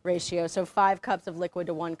 ratio, so 5 cups of liquid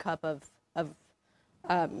to 1 cup of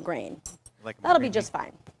grain. That'll be just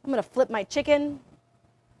fine. I'm going to flip my chicken.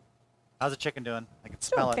 How's the chicken doing? I can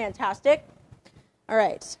smell it. Fantastic. All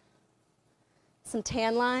right. Some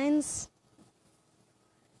tan lines.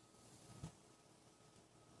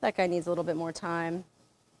 That guy needs a little bit more time.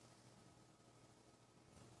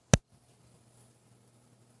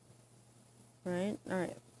 Right? All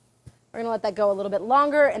right. We're going to let that go a little bit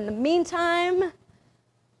longer. In the meantime,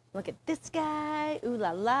 look at this guy. Ooh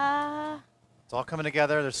la la. It's all coming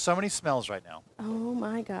together. There's so many smells right now. Oh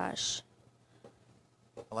my gosh.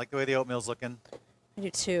 I like the way the oatmeal's looking. I do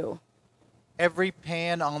too. Every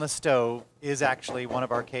pan on the stove is actually one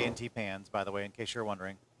of our K&T pans, by the way, in case you're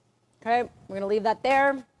wondering. Okay, we're going to leave that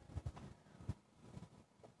there.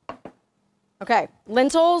 Okay,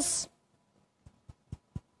 lentils.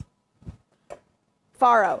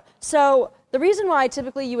 Farro. So the reason why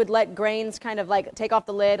typically you would let grains kind of like take off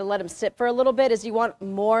the lid and let them sit for a little bit is you want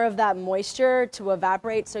more of that moisture to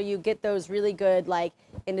evaporate so you get those really good like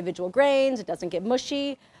individual grains. It doesn't get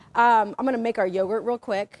mushy. I'm going to make our yogurt real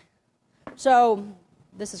quick. So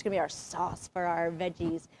this is going to be our sauce for our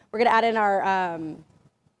veggies. We're going to add in our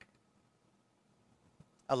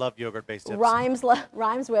I love yogurt-based dips.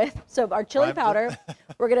 Rhymes with. So our chili powder,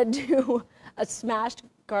 we're going to do a smashed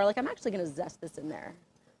garlic. I'm actually going to zest this in there.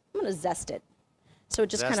 I'm going to zest it. So it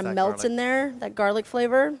just kind of melts in there, that garlic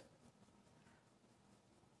flavor.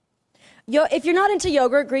 If you're not into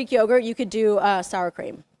yogurt, Greek yogurt, you could do sour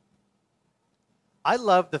cream. I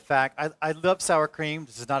love the fact, I love sour cream.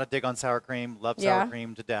 This is not a dig on sour cream. Love sour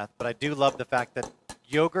cream to death. But I do love the fact that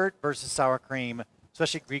yogurt versus sour cream,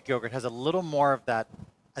 especially Greek yogurt, has a little more of that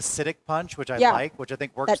acidic punch, which I like, which I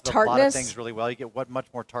think works with a lot of things really well. You get much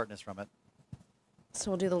more tartness from it.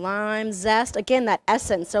 So we'll do the lime zest. Again, that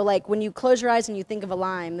essence. So like when you close your eyes and you think of a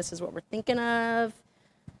lime, this is what we're thinking of.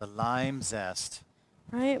 The lime zest.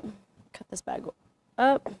 Right. Cut this bag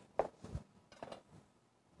up.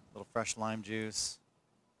 Little fresh lime juice.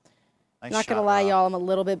 Nice Not going to lie, y'all, I'm a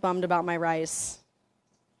little bit bummed about my rice.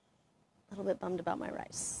 A little bit bummed about my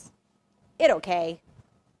rice. It okay.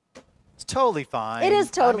 It's totally fine. It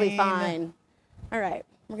is totally I mean, fine. All right,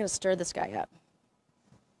 we're gonna stir this guy up.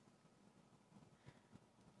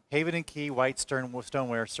 Haven and Key white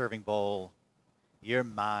stoneware serving bowl. You're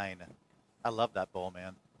mine. I love that bowl,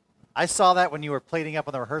 man. I saw that when you were plating up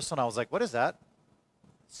on the rehearsal, and I was like, what is that?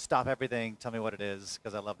 Stop everything. Tell me what it is,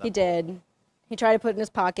 because I love that He bowl. did. He tried to put it in his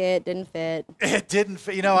pocket. Didn't fit. It didn't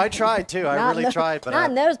fit. You know, I tried, too. I really tried. But not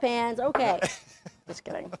in those pants. Okay. Just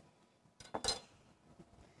kidding.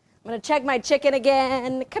 I'm going to check my chicken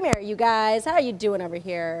again. Come here, you guys. How are you doing over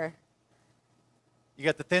here? You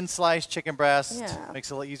got the thin sliced chicken breast. Yeah.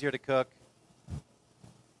 Makes it a little easier to cook.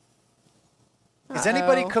 Is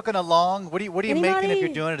anybody cooking along? What are you making if you're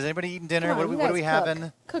doing it? Is anybody eating dinner? Come on, What are we you guys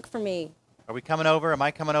having? Cook for me. Are we coming over? Am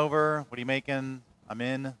I coming over? What are you making? I'm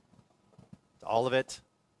in. All of it.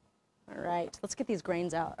 All right. Let's get these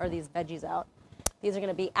grains out, or these veggies out. These are going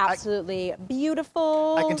to be absolutely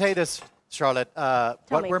beautiful. I can tell you this, Charlotte.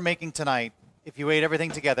 What me. we're making tonight, if you ate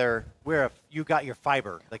everything together, you got your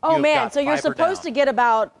fiber. Like Oh, you've man. got So you're fiber supposed down. to get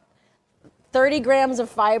about 30 grams of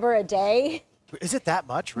fiber a day. Is it that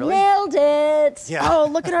much, really? Nailed it. Yeah. Oh,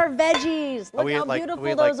 look at our veggies. Look how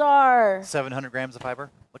beautiful those are. 700 grams of fiber.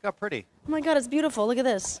 Look how pretty. Oh, my God. It's beautiful. Look at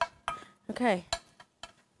this. Okay.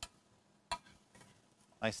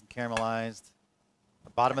 Nice and caramelized.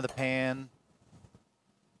 The bottom of the pan.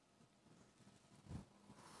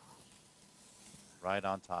 Right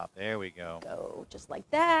on top. There we go. Go just like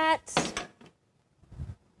that.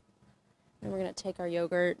 And we're going to take our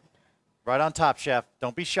yogurt. Right on top, chef.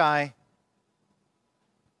 Don't be shy.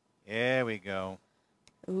 There we go.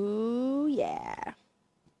 Ooh, yeah.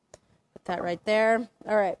 Put that right there.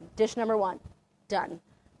 All right, dish number 1. Done.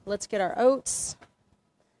 Let's get our oats.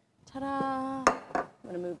 Ta-da. I'm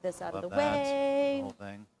going to move this out of the way. The whole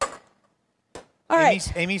thing. All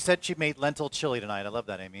right. Amy said she made lentil chili tonight. I love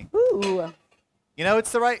that, Amy. Ooh. You know,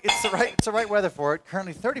 it's the right weather for it.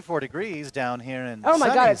 Currently 34 degrees down here in Oh my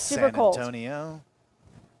God, sunny it's super San cold. Antonio.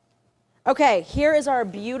 Okay, here is our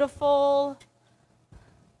beautiful,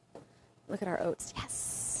 look at our oats.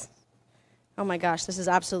 Yes. Oh my gosh, this is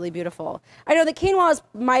absolutely beautiful. I know the quinoa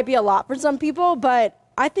might be a lot for some people, but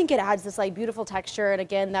I think it adds this like beautiful texture. And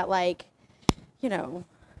again, that like, you know,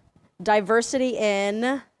 diversity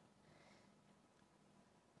in.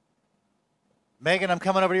 Megan, I'm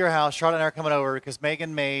coming over to your house. Charlotte and I are coming over because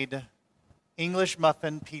Megan made English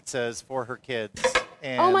muffin pizzas for her kids.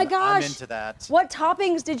 And Oh my gosh. I'm into that. What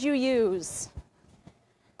toppings did you use?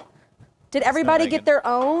 Did everybody Megan. get their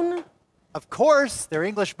own? Of course, they're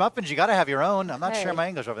English muffins. You got to have your own. I'm not Hey. sharing my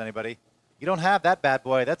English with anybody. You don't have that bad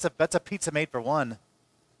boy. That's a pizza made for one.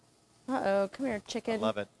 Uh-oh, come here, chicken. I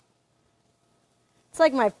love it. It's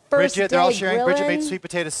like my first Bridget, day they're all sharing. Bridget grilling. made sweet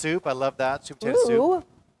potato soup. I love that. Sweet potato soup. Ooh.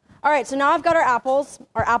 All right, so now I've got our apples,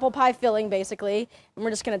 our apple pie filling, basically. And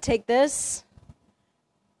we're just going to take this,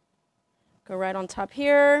 go right on top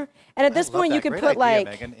here. And at this I love point, that. you could Great put idea, like,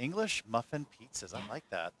 Megan. English muffin pizzas. I like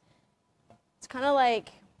that. it's kind of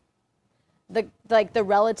like the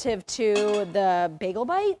relative to the bagel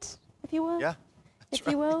bite, if you will. Yeah. If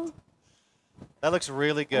you will. That looks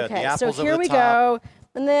really good. Okay, the apples so here over the we top. go.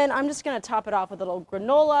 And then I'm just going to top it off with a little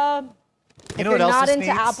granola. You If know you're what else not this into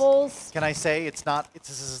needs? apples. Can I say this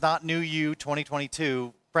is not New You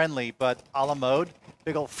 2022 friendly, but a la mode.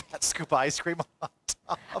 Big old fat scoop of ice cream on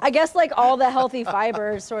top. I guess like all the healthy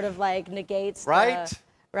fibers sort of like negates Right?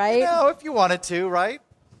 right? You know, if you wanted to, right?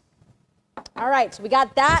 All right, so we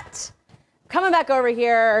got that. Coming back over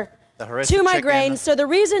here The heuristic to my chicken. grains. So the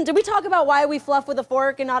reason, did we talk about why we fluff with a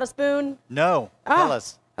fork and not a spoon? No. Tell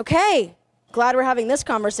us. Okay. Glad we're having this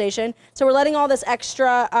conversation. So we're letting all this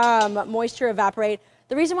extra moisture evaporate.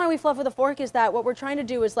 The reason why we fluff with a fork is that what we're trying to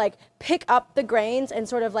do is like pick up the grains and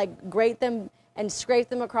sort of like grate them and scrape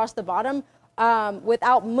them across the bottom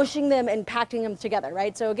without mushing them and packing them together,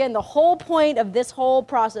 right? So again, the whole point of this whole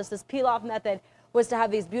process, this peel-off method, was to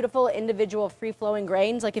have these beautiful individual free-flowing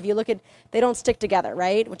grains. Like if you look at, they don't stick together,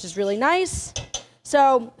 right? Which is really nice.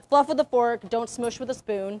 So fluff with a fork, don't smush with a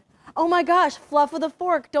spoon. Oh my gosh, fluff with a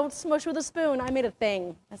fork, don't smush with a spoon. I made a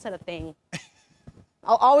thing. I said a thing.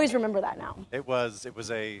 I'll always remember that now. It was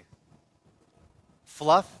a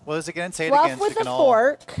fluff. What was it again? Say it Fluff again. so with we can a all-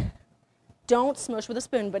 fork, don't smush with a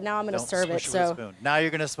spoon, but now I'm going to Don't serve it. smush it with a So spoon. Now you're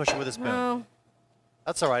going to smush it with a spoon. no,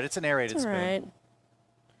 That's all right. It's an aerated it's all spoon. right.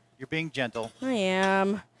 You're being gentle. I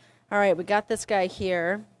am. All right, we got this guy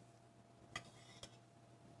here.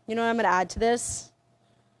 You know what I'm going to add to this?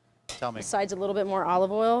 Tell me. Besides a little bit more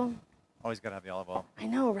olive oil. Always got to have the olive oil. I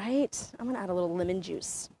know, right? I'm going to add a little lemon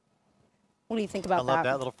juice. What do you think about I love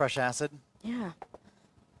that little fresh acid. Yeah.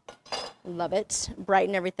 Love it.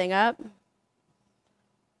 Brighten everything up.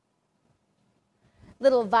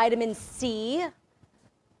 little vitamin C.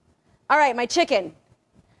 All right, my chicken.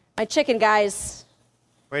 My chicken, guys.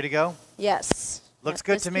 Ready to go? Yes. Looks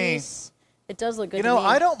good to me. It does look good to me. You know, me.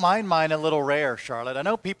 I don't mind mine a little rare, Charlotte. I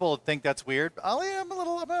know people think that's weird.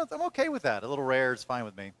 I'm okay with that. A little rare is fine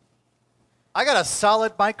with me. I got a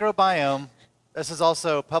solid microbiome. This is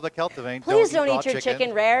also public health domain. Please don't eat your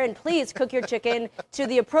chicken rare, and please cook your chicken to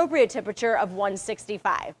the appropriate temperature of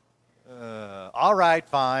 165. All right,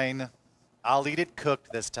 fine. I'll eat it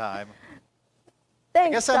cooked this time. Thanks,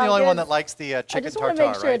 I guess I'm the only one that likes the chicken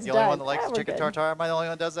tartare, sure right? The only one that likes yeah, the chicken tartare? Am I the only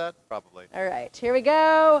one that does that? Probably. All right, here we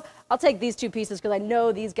go. I'll take these 2 pieces because I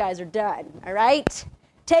know these guys are done. All right?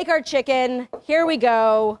 Take our chicken. Here we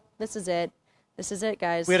go. This is it. This is it,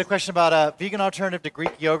 guys. We had a question about a vegan alternative to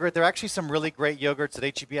Greek yogurt. There are actually some really great yogurts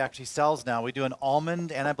that HEB actually sells now. We do an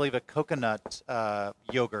almond and I believe a coconut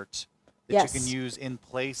yogurt that you can use in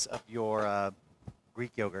place of your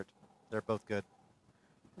Greek yogurt. They're both good.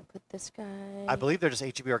 I'll put this guy. I believe they're just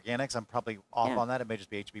HEB Organics. I'm probably off on that. It may just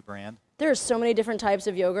be HEB brand. There are so many different types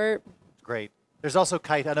of yogurt. Great. There's also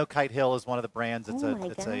Kite. I know Kite Hill is one of the brands. It's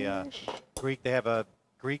a Greek. They have a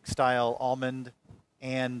Greek style almond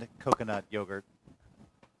and coconut yogurt.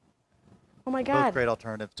 Oh my God. Both great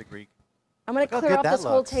alternatives to Greek. I'm going to clear up this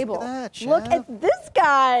whole table. Look at this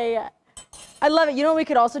guy. I love it. You know what we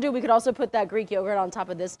could also do? We could also put that Greek yogurt on top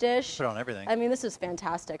of this dish. Put it on everything. I mean, this is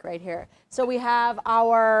fantastic right here. So we have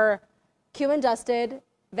our cumin dusted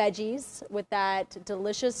veggies with that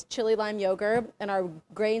delicious chili lime yogurt, and our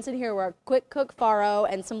grains in here were quick cook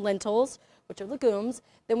farro and some lentils, which are legumes.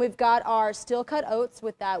 Then we've got our steel cut oats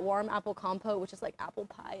with that warm apple compote, which is like apple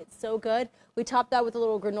pie. It's so good. We top that with a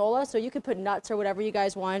little granola, so you could put nuts or whatever you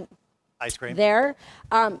guys want. Ice cream. There.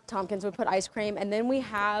 Tompkins would put ice cream. And then we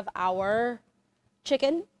have our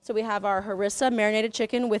chicken. So we have our harissa marinated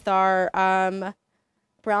chicken with our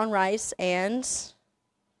brown rice and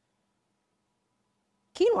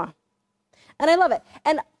quinoa. And I love it.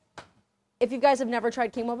 And if you guys have never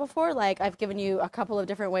tried quinoa before, like I've given you a couple of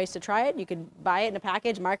different ways to try it. You can buy it in a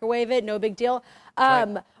package, microwave it, no big deal.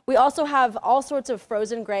 We also have all sorts of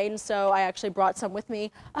frozen grains, so I actually brought some with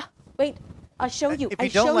me. Wait, I'll show you. If you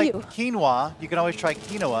don't like quinoa, you can always try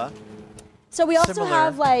quinoa. So we also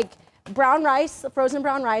have like brown rice, frozen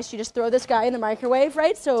brown rice. You just throw this guy in the microwave,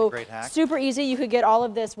 right? So great hack. Super easy. You could get all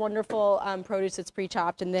of this wonderful produce that's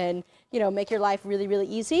pre-chopped and then, you know, make your life really, really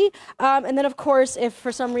easy. And then, of course, if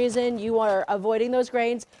for some reason you are avoiding those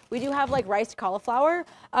grains, we do have like riced cauliflower.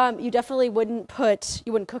 You definitely wouldn't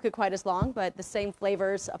cook it quite as long, but the same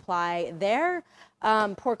flavors apply there.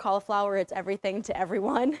 Poor cauliflower, it's everything to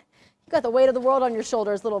everyone. You got the weight of the world on your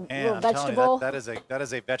shoulders, little vegetable. That is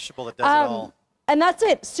a vegetable that does it all. And that's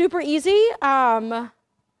it. Super easy. Grains.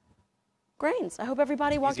 I hope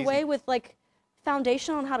everybody walked away with like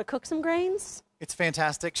foundation on how to cook some grains. It's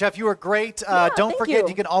fantastic. Chef, you were great. Yeah, don't forget,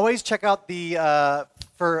 you can always check out the,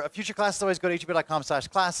 for future classes, always go to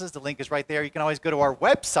hb.com/classes. The link is right there. You can always go to our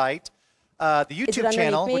website, the YouTube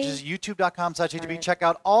channel, which is youtube.com/hb. Right. Check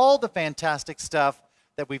out all the fantastic stuff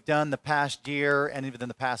that we've done the past year and even in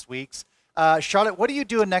the past weeks. Charlotte, what are you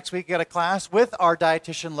doing next week? You got a class with our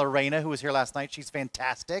dietitian, Lorena, who was here last night. She's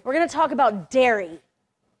fantastic. We're going to talk about dairy.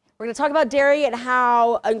 We're going to talk about dairy and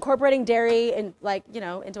how incorporating dairy and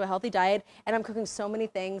into a healthy diet. And I'm cooking so many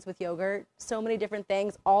things with yogurt, so many different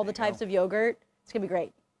things, all the types of yogurt. It's going to be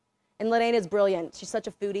great. And Lorena is brilliant. She's such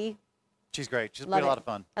a foodie. She's great. She's been a lot of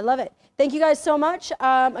fun. I love it. Thank you guys so much.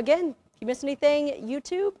 Again, if you missed anything,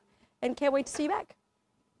 YouTube, and can't wait to see you back.